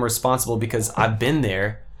still am responsible because I've been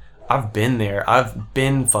there. I've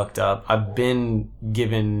been fucked up. I've been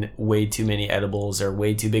given way too many edibles or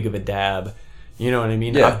way too big of a dab. You know what I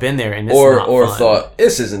mean? Yeah. I've been there, and it's not fun. Thought,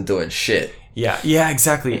 this isn't doing shit. Yeah,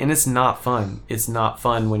 exactly. And it's not fun. It's not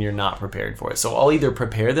fun when you're not prepared for it. So I'll either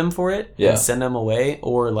prepare them for it and send them away,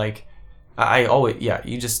 or like, I always,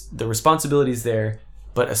 the responsibility's there,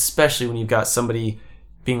 but especially when you've got somebody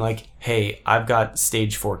being like, hey, I've got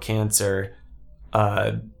stage 4 cancer,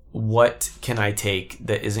 what can I take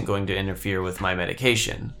that isn't going to interfere with my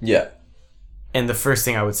medication? Yeah. And the first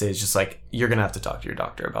thing I would say is just like, you're going to have to talk to your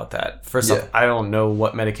doctor about that. First off, I don't know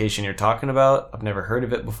what medication you're talking about. I've never heard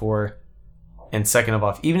of it before. And second of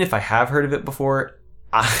all, even if I have heard of it before,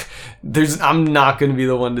 I'm not going to be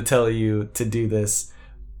the one to tell you to do this.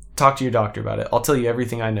 Talk to your doctor about it. I'll tell you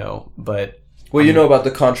everything I know, but... Well, you know about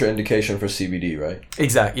the contraindication for CBD, right?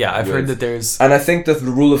 Exactly. Yeah, I've heard that there's... And I think that the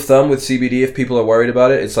rule of thumb with CBD, if people are worried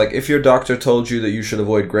about it, it's like if your doctor told you that you should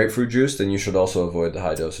avoid grapefruit juice, then you should also avoid the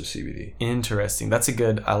high dose of CBD. Interesting. That's a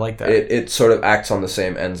good... I like that. It sort of acts on the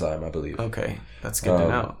same enzyme, I believe. Okay. That's good to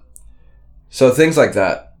know. So things like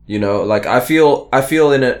that. You know, like I feel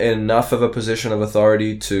in enough of a position of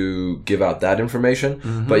authority to give out that information.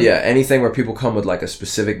 Mm-hmm. But yeah, anything where people come with like a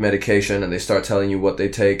specific medication and they start telling you what they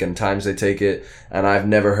take and times they take it, and I've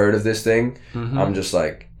never heard of this thing, I'm just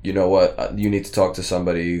like, you know what? You need to talk to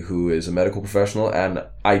somebody who is a medical professional and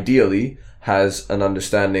ideally has an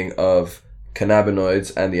understanding of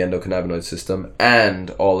cannabinoids and the endocannabinoid system and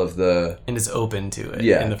all of the... And is open to it.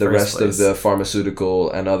 Yeah, the rest of the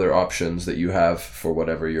pharmaceutical and other options that you have for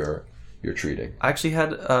whatever you're treating. I actually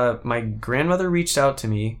had... my grandmother reached out to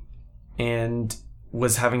me and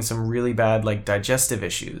was having some really bad like digestive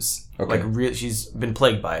issues. Okay. Like she's been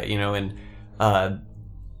plagued by it, you know, and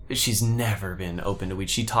she's never been open to weed.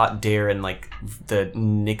 She taught DARE in like the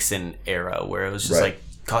Nixon era where it was just like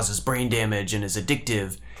causes brain damage and is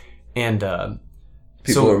addictive. And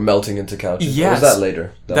people were melting into couches. Yes, or was that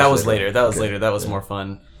later? That was later. That was more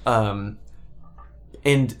fun.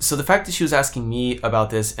 And so the fact that she was asking me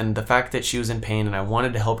about this and the fact that she was in pain and I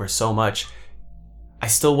wanted to help her so much, I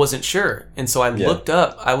still wasn't sure. And so I looked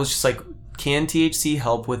up. I was just like, can THC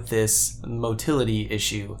help with this motility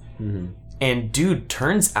issue? Mm-hmm. And dude,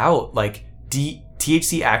 turns out like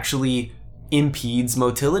THC actually impedes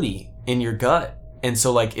motility in your gut. And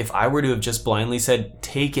so, like, if I were to have just blindly said,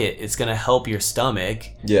 take it, it's going to help your stomach.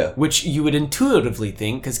 Yeah. Which you would intuitively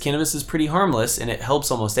think, because cannabis is pretty harmless and it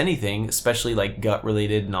helps almost anything, especially, like,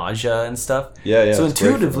 gut-related nausea and stuff. Yeah. So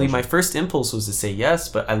intuitively, my first impulse was to say yes,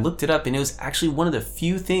 but I looked it up and it was actually one of the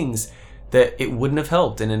few things that it wouldn't have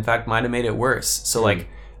helped and, in fact, might have made it worse. So, like...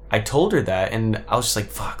 I told her that, and I was just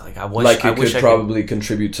like, "Fuck!" Like I wish. Like it could probably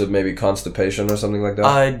contribute to maybe constipation or something like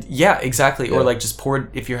that. Yeah, exactly. Yeah. Or like just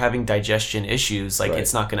if you're having digestion issues, like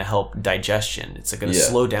it's not going to help digestion. It's going to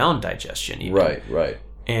slow down digestion. Even. Right.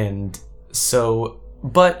 And so,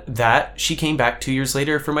 but that she came back 2 years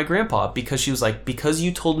later for my grandpa because she was like, "Because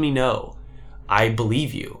you told me no, I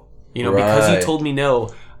believe you. You know, because you told me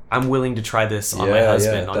no, I'm willing to try this on my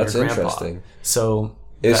husband, on your grandpa." Interesting. So.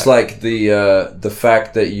 It's like the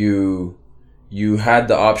fact that you had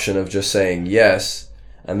the option of just saying yes,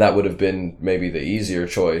 and that would have been maybe the easier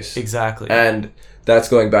choice. Exactly. And that's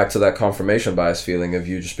going back to that confirmation bias feeling of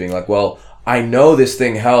you just being like, well, I know this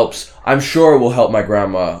thing helps. I'm sure it will help my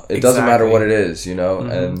grandma. It doesn't matter what it is, you know?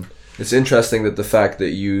 Mm-hmm. And it's interesting that the fact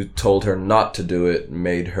that you told her not to do it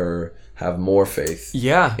made her have more faith.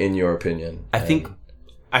 Yeah. In your opinion.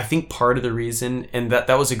 I think part of the reason, and that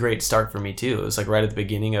was a great start for me too. It was like right at the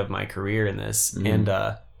beginning of my career in this. Mm-hmm.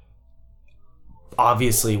 And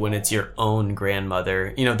obviously when it's your own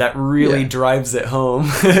grandmother, you know, that really drives it home.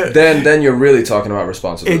 then you're really talking about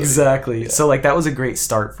responsibility. Exactly. Yeah. So like that was a great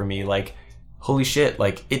start for me. Like, holy shit,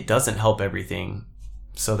 like it doesn't help everything.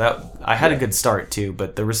 So that I had a good start too,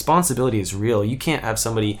 but the responsibility is real. You can't have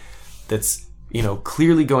somebody that's, you know,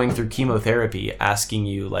 clearly going through chemotherapy asking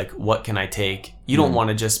you like, what can I take? You don't want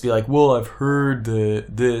to just be like, well, I've heard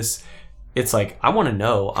this. It's like, I want to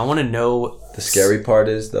know. The scary part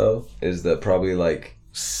is that probably like,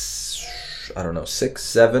 I don't know, 6,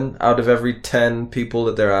 7 out of every 10 people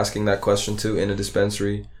that they're asking that question to in a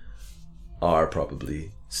dispensary are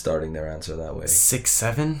probably starting their answer that way. 6,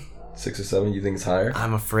 7? 6 or 7? You think it's higher?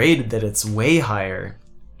 I'm afraid that it's way higher.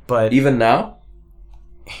 But even now?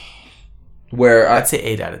 Where I'd say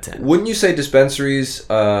 8 out of 10. Wouldn't you say dispensaries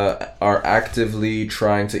are actively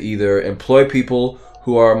trying to either employ people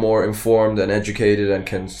who are more informed and educated and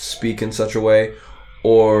can speak in such a way,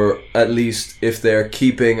 or at least if they're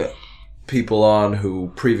keeping people on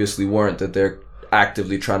who previously weren't, that they're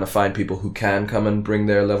actively trying to find people who can come and bring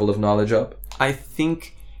their level of knowledge up? I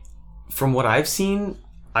think from what I've seen,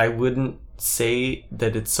 I wouldn't say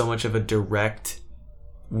that it's so much of a direct,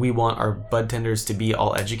 we want our bud tenders to be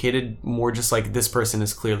all educated, more just like this person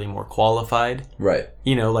is clearly more qualified. Right.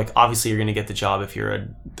 You know, like obviously you're going to get the job if you're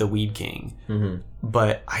the weed king. Mm-hmm.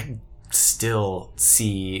 But I still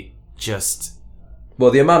see just...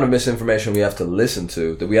 Well, the amount of misinformation we have to listen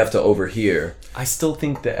to, that we have to overhear. I still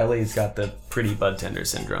think that LA's got the pretty bud tender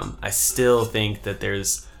syndrome. I still think that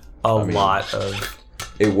there's a lot of...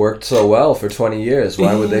 It worked so well for 20 years.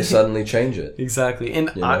 Why would they suddenly change it? Exactly.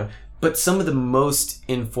 And but some of the most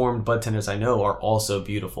informed bud tenders I know are also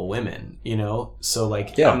beautiful women, you know? So,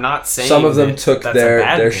 like, I'm not saying some of them took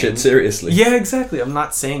their shit seriously. Yeah, exactly. I'm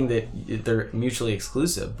not saying that they're mutually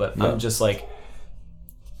exclusive, but I'm just like,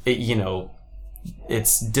 you know,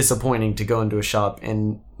 it's disappointing to go into a shop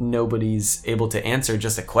and nobody's able to answer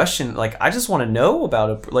just a question. Like, I just want to know about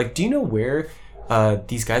it. Like, do you know where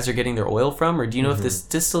these guys are getting their oil from? Or do you know if this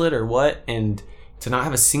distillate or what? And to not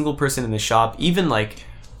have a single person in the shop even, like...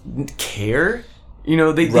 care, you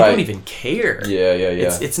know, they don't even care. Yeah.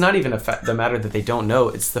 It's not even the matter that they don't know.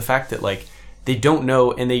 It's the fact that, like, they don't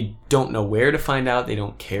know, and they don't know where to find out. They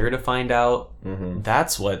don't care to find out. Mm-hmm.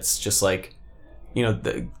 That's what's just like, you know,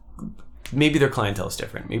 maybe their clientele is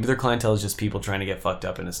different. Maybe their clientele is just people trying to get fucked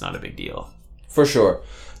up, and it's not a big deal. For sure.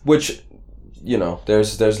 Which, you know,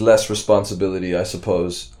 there's less responsibility, I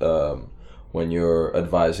suppose, when you're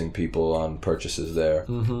advising people on purchases there.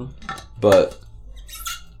 Mm-hmm. But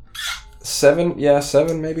 7,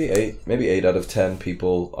 maybe 8 out of 10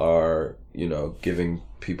 people are, you know,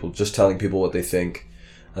 just telling people what they think,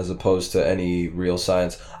 as opposed to any real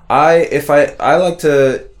science. I like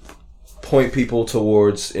to point people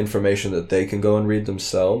towards information that they can go and read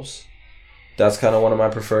themselves. That's kind of one of my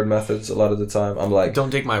preferred methods a lot of the time. I'm like,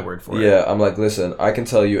 don't take my word for it. Yeah, I'm like, listen, I can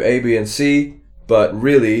tell you A, B, and C, but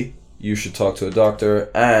really, you should talk to a doctor,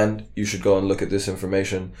 and you should go and look at this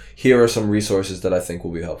information. Here are some resources that I think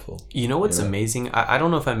will be helpful. You know what's amazing? I don't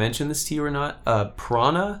know if I mentioned this to you or not.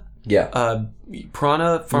 Prana. Yeah.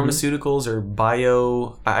 Prana Pharmaceuticals or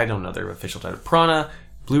Bio. I don't know their official title. Prana,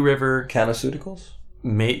 Blue River. Cannaceuticals?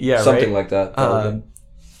 Something like that.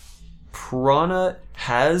 Prana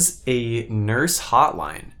has a nurse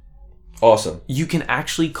hotline. Awesome. You can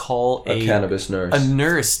actually call a cannabis nurse. A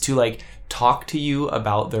nurse to, like, talk to you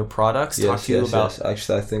about their products. Yes.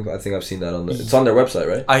 Actually, I think I've seen that it's on their website,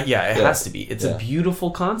 right? It has to be. It's a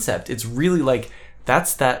beautiful concept. It's really like,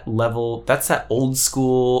 that's that level, that's that old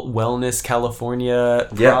school wellness California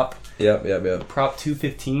prop. Prop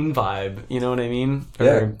 215 vibe. You know what I mean?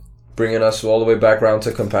 Bringing us all the way back around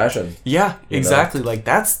to compassion. Yeah, exactly. Like,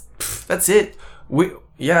 that's it.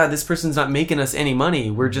 This person's not making us any money.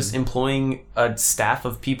 We're just employing a staff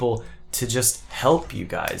of people to just help you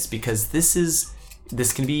guys, because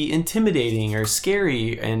this can be intimidating or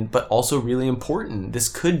scary, but also really important. This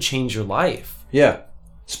could change your life. Yeah.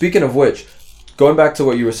 Speaking of which, going back to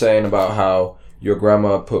what you were saying about how your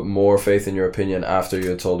grandma put more faith in your opinion after you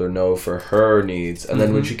had told her no for her needs, and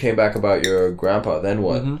then when she came back about your grandpa, then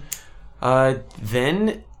what?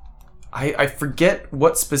 Then I forget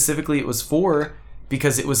what specifically it was for,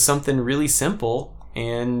 because it was something really simple,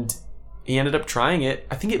 and he ended up trying it.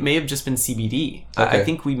 I think it may have just been CBD. Okay. I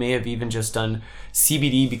think we may have even just done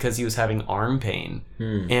CBD because he was having arm pain.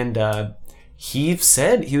 And he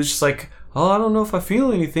said, he was just like, oh, I don't know if I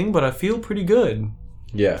feel anything, but I feel pretty good.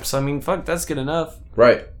 Yeah. So, I mean, fuck, that's good enough.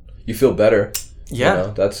 Right. You feel better. Yeah. You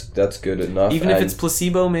know, that's good enough. Even if it's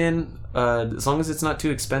placebo, man, as long as it's not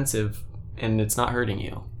too expensive and it's not hurting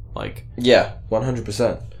you. Like. Yeah,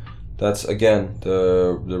 100%. That's, again,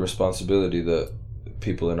 the responsibility that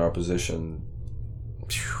people in our position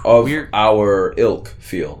of our ilk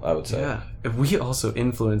feel, I would say. Yeah. We also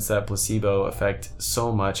influence that placebo effect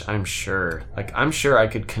so much, I'm sure. Like, I'm sure I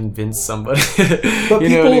could convince somebody. But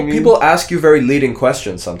people ask you very leading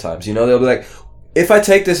questions sometimes. You know, they'll be like, if I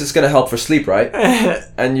take this, it's going to help for sleep, right?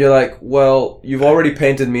 And you're like, well, you've already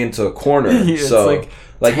painted me into a corner. So,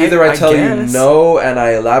 like either I tell you no and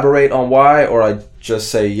I elaborate on why, or I just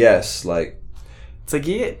say yes. Like, it's like,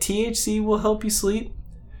 yeah, THC will help you sleep.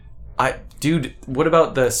 Dude, what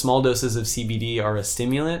about the small doses of CBD are a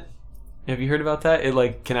stimulant? Have you heard about that? It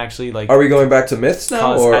like can actually like. Are we going back to myths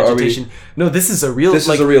now, or agitation? Are we? No, this is a real. This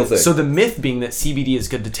is a real thing. So the myth being that CBD is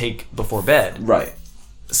good to take before bed, right?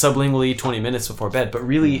 Sublingually, 20 minutes before bed, but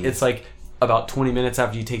really, it's like about 20 minutes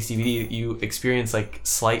after you take CBD, you experience like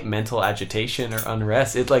slight mental agitation or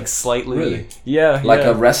unrest. It like slightly, really, like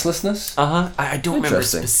a restlessness. I don't remember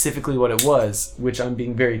specifically what it was, which I'm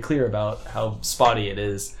being very clear about how spotty it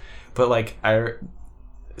is. But like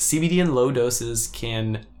CBD in low doses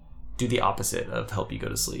can do the opposite of help you go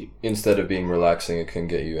to sleep. Instead of being relaxing, it can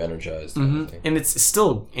get you energized. Mm-hmm. And it's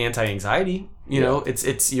still anti-anxiety. You know,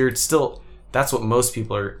 you're still. That's what most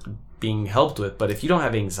people are being helped with. But if you don't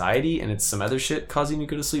have anxiety and it's some other shit causing you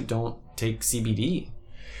to go to sleep, don't take CBD.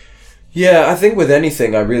 Yeah, I think with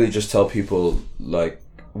anything, I really just tell people like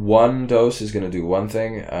one dose is going to do one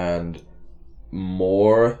thing, and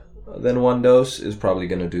more than one dose is probably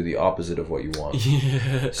going to do the opposite of what you want.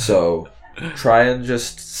 Yeah. So try and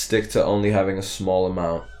just stick to only having a small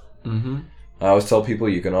amount. Mm-hmm. I always tell people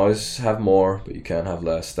you can always have more, but you can't have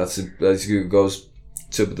less. That goes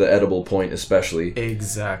to the edible point, especially.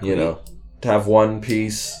 Exactly. You know, to have one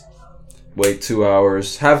piece, wait 2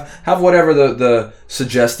 hours, have whatever the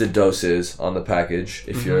suggested dose is on the package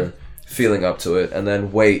if you're feeling up to it, and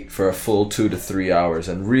then wait for a full 2 to 3 hours.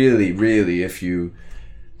 And really, if you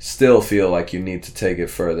still feel like you need to take it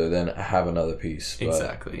further, then have another piece. But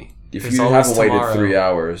exactly. If you haven't waited 3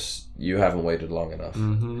 hours, you haven't waited long enough.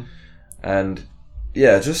 Mm-hmm. And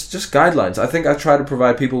yeah, just guidelines. I think I try to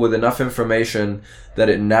provide people with enough information that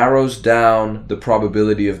it narrows down the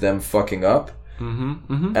probability of them fucking up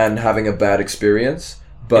and having a bad experience.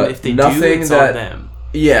 But and if they nothing do, it's on them.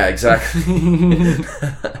 Yeah, exactly.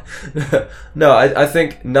 No, I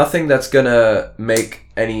think nothing that's gonna make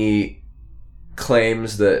any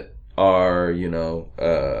claims that are, you know,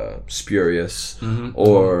 spurious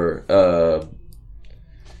or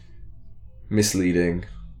misleading.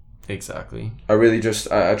 Exactly. I really just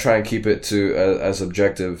I try and keep it to as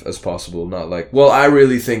objective as possible. Not like, well, I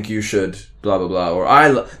really think you should blah blah blah,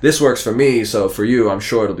 or this works for me, so for you I'm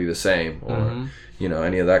sure it'll be the same, or you know,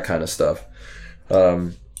 any of that kind of stuff.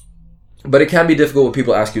 But it can be difficult when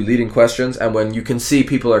people ask you leading questions, and when you can see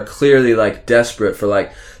people are clearly like desperate for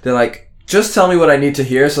like, they're like, just tell me what I need to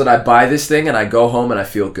hear so that I buy this thing and I go home and I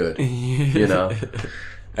feel good. You know.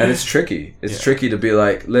 And it's tricky. It's tricky to be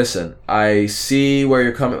like, listen, I see where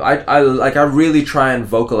you're coming. I really try and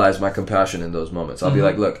vocalize my compassion in those moments. I'll be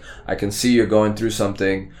like, look, I can see you're going through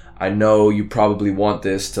something. I know you probably want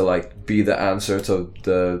this to like be the answer to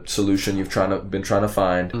the solution you've been trying to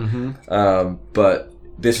find. But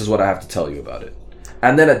this is what I have to tell you about it.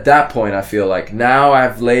 And then at that point, I feel like now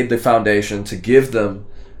I've laid the foundation to give them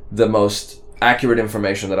the most accurate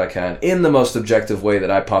information that I can in the most objective way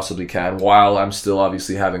that I possibly can, while I'm still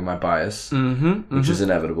obviously having my bias, which is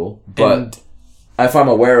inevitable. But if I'm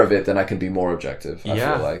aware of it, then I can be more objective. I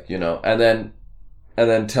feel like, you know, and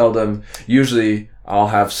then tell them. Usually, I'll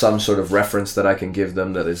have some sort of reference that I can give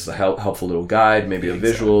them that is a helpful little guide, maybe a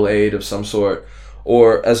visual aid of some sort,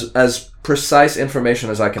 or as precise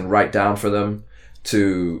information as I can write down for them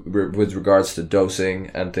with regards to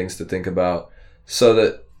dosing and things to think about, so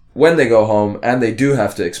that when they go home and they do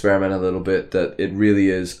have to experiment a little bit, that it really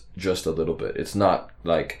is just a little bit. It's not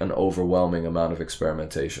like an overwhelming amount of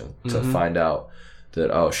experimentation to find out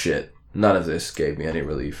that, oh shit, none of this gave me any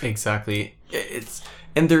relief. Exactly.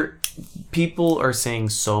 People are saying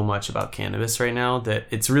so much about cannabis right now that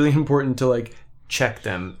it's really important to like check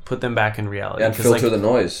them, put them back in reality, and filter the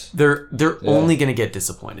noise. They're only going to get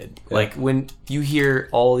disappointed. Like when you hear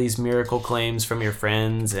all these miracle claims from your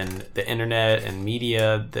friends and the internet and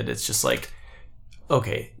media, that it's just like,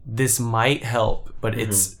 okay, this might help, but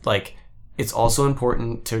it's like, it's also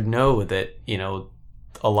important to know that, you know,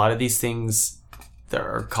 a lot of these things that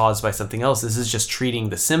are caused by something else. This is just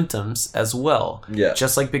treating the symptoms as well. Yeah.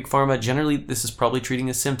 Just like Big Pharma, generally this is probably treating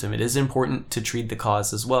a symptom. It is important to treat the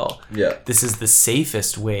cause as well. Yeah. This is the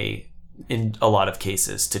safest way in a lot of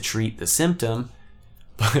cases to treat the symptom,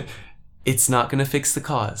 but it's not going to fix the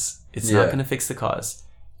cause. It's not going to fix the cause.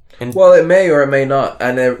 And well, it may or it may not.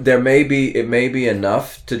 And it may be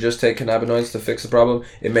enough to just take cannabinoids to fix the problem.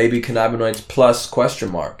 It may be cannabinoids plus ?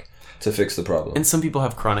 To fix the problem. And some people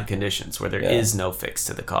have chronic conditions where there is no fix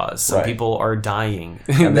to the cause. Some people are dying.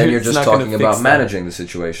 And then you're just talking about managing the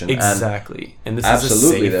situation. Exactly. And this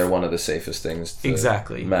absolutely they're one of the safest things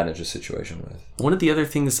to manage a situation with. One of the other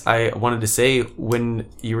things I wanted to say when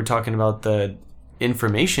you were talking about the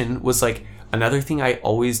information was like, another thing I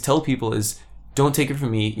always tell people is, don't take it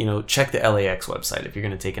from me, you know, check the LAX website if you're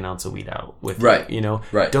going to take an ounce of weed out with you know.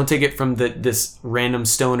 Don't take it from this random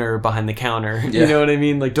stoner behind the counter. You know what I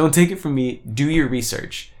mean? Like, don't take it from me. Do your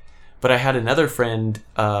research. But I had another friend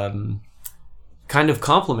kind of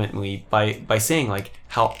compliment me by saying, like,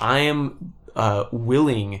 how I am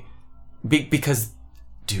willing, because,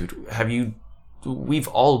 dude, have you we've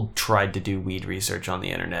all tried to do weed research on the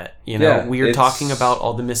internet. You know, we were talking about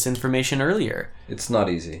all the misinformation earlier. It's not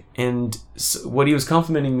easy. And what he was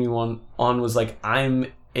complimenting me on was like,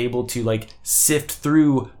 I'm able to like sift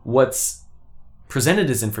through what's presented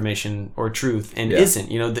as information or truth and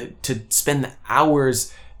isn't, you know, to spend the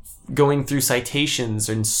hours going through citations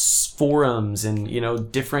and forums and, you know,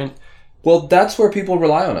 different. Well, that's where people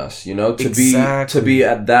rely on us, you know, to be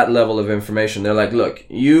at that level of information. They're like, look,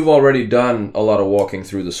 you've already done a lot of walking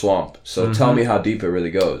through the swamp, so tell me how deep it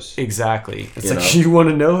really goes. Exactly. It's like, you want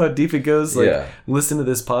to know how deep it goes? Like, listen to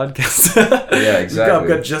this podcast. Yeah, exactly. I've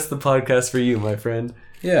got just the podcast for you, my friend.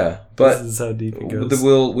 Yeah, but this is how deep it goes.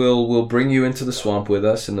 We'll bring you into the swamp with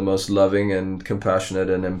us in the most loving and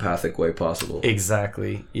compassionate and empathic way possible.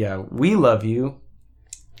 Exactly. Yeah, we love you,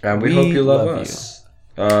 and we hope you love us.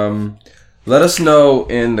 Let us know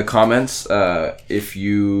in the comments if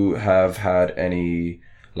you have had any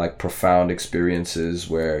like profound experiences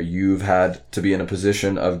where you've had to be in a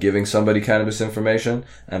position of giving somebody cannabis information,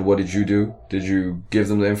 and what did you do? Did you give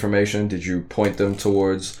them the information? Did you point them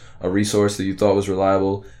towards a resource that you thought was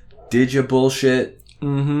reliable? Did you bullshit?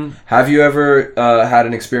 Mm-hmm. Have you ever had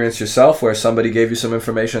an experience yourself where somebody gave you some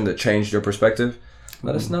information that changed your perspective?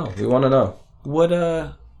 Let us know. We want to know.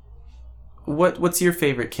 What's your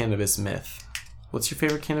favorite cannabis myth? What's your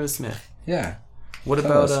favorite cannabis myth? Yeah. What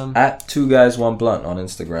about at 2guys1blunt on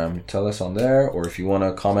Instagram? Tell us on there, or if you want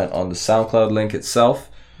to comment on the SoundCloud link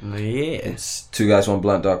itself. Yeah. It's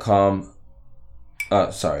 2guys1blunt.com.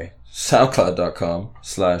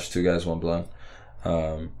 SoundCloud.com/2guys1blunt.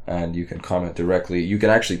 And you can comment directly. You can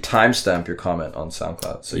actually timestamp your comment on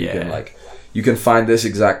SoundCloud, so you can find this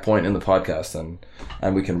exact point in the podcast,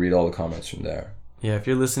 and we can read all the comments from there. Yeah, if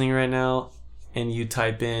you're listening right now and you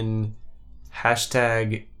type in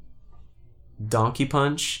hashtag donkey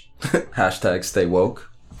punch, hashtag stay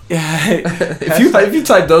woke. Yeah, if you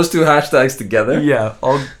type those two hashtags together,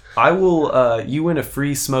 I will. You win a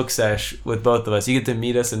free smoke sesh with both of us. You get to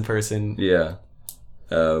meet us in person. Yeah,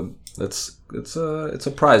 it's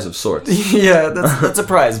a prize of sorts. Yeah, that's a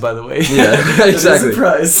prize, by the way. Yeah, exactly. It's a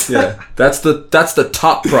prize. Yeah, that's the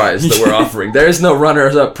top prize that we're offering. There is no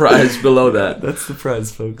runners-up prize below that. That's the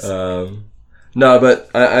prize, folks. No, but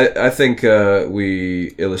I think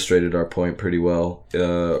we illustrated our point pretty well.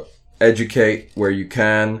 Educate where you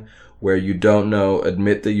can, where you don't know,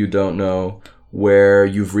 admit that you don't know. Where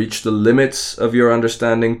you've reached the limits of your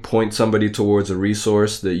understanding, point somebody towards a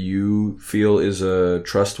resource that you feel is a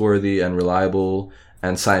trustworthy and reliable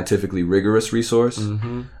and scientifically rigorous resource.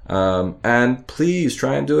 Mm-hmm. And please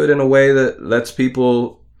try and do it in a way that lets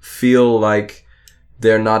people feel like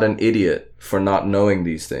they're not an idiot for not knowing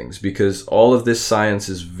these things, because all of this science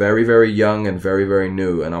is very, very young and very, very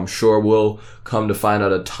new. And I'm sure we'll come to find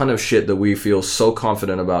out a ton of shit that we feel so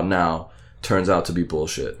confident about now turns out to be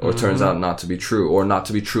bullshit, or turns out not to be true, or not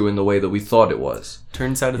to be true in the way that we thought it was.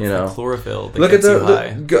 Turns out it's the chlorophyll that Look gets at you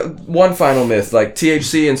high. One final myth, like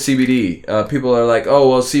THC and CBD. People are like, oh,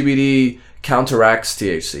 well, CBD counteracts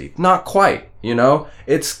THC. Not quite, you know?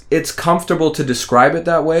 It's comfortable to describe it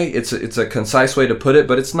that way. It's a concise way to put it,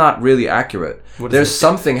 but it's not really accurate. There's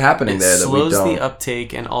something happening there that we don't. It slows the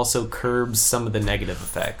uptake and also curbs some of the negative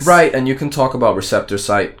effects. Right, and you can talk about receptor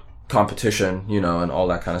site competition, you know, and all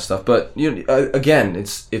that kind of stuff. But again,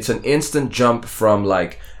 it's an instant jump from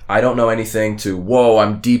like, I don't know anything to, whoa,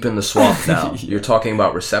 I'm deep in the swamp now. You're talking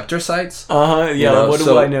about receptor sites? Yeah. You know, what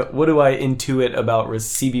do I know? What do I intuit about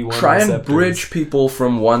CB1 try receptors? And bridge people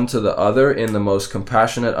from one to the other in the most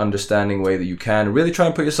compassionate, understanding way that you can. Really try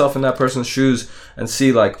and put yourself in that person's shoes and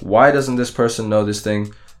see, like, why doesn't this person know this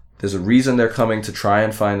thing? There's a reason they're coming to try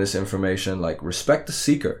and find this information. Like, respect the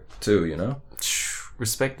seeker too, you know?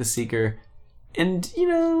 Respect the seeker, and, you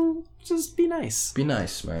know, just be nice. Be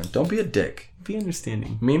nice, man. Don't be a dick. Be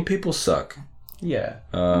understanding. Mean people suck. Yeah.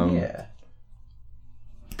 Yeah.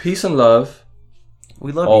 Peace and love.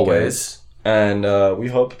 We love always. You guys. And we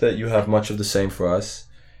hope that you have much of the same for us.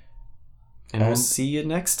 And we'll see you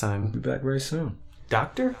next time. We'll be back very soon.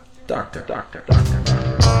 Doctor. Doctor.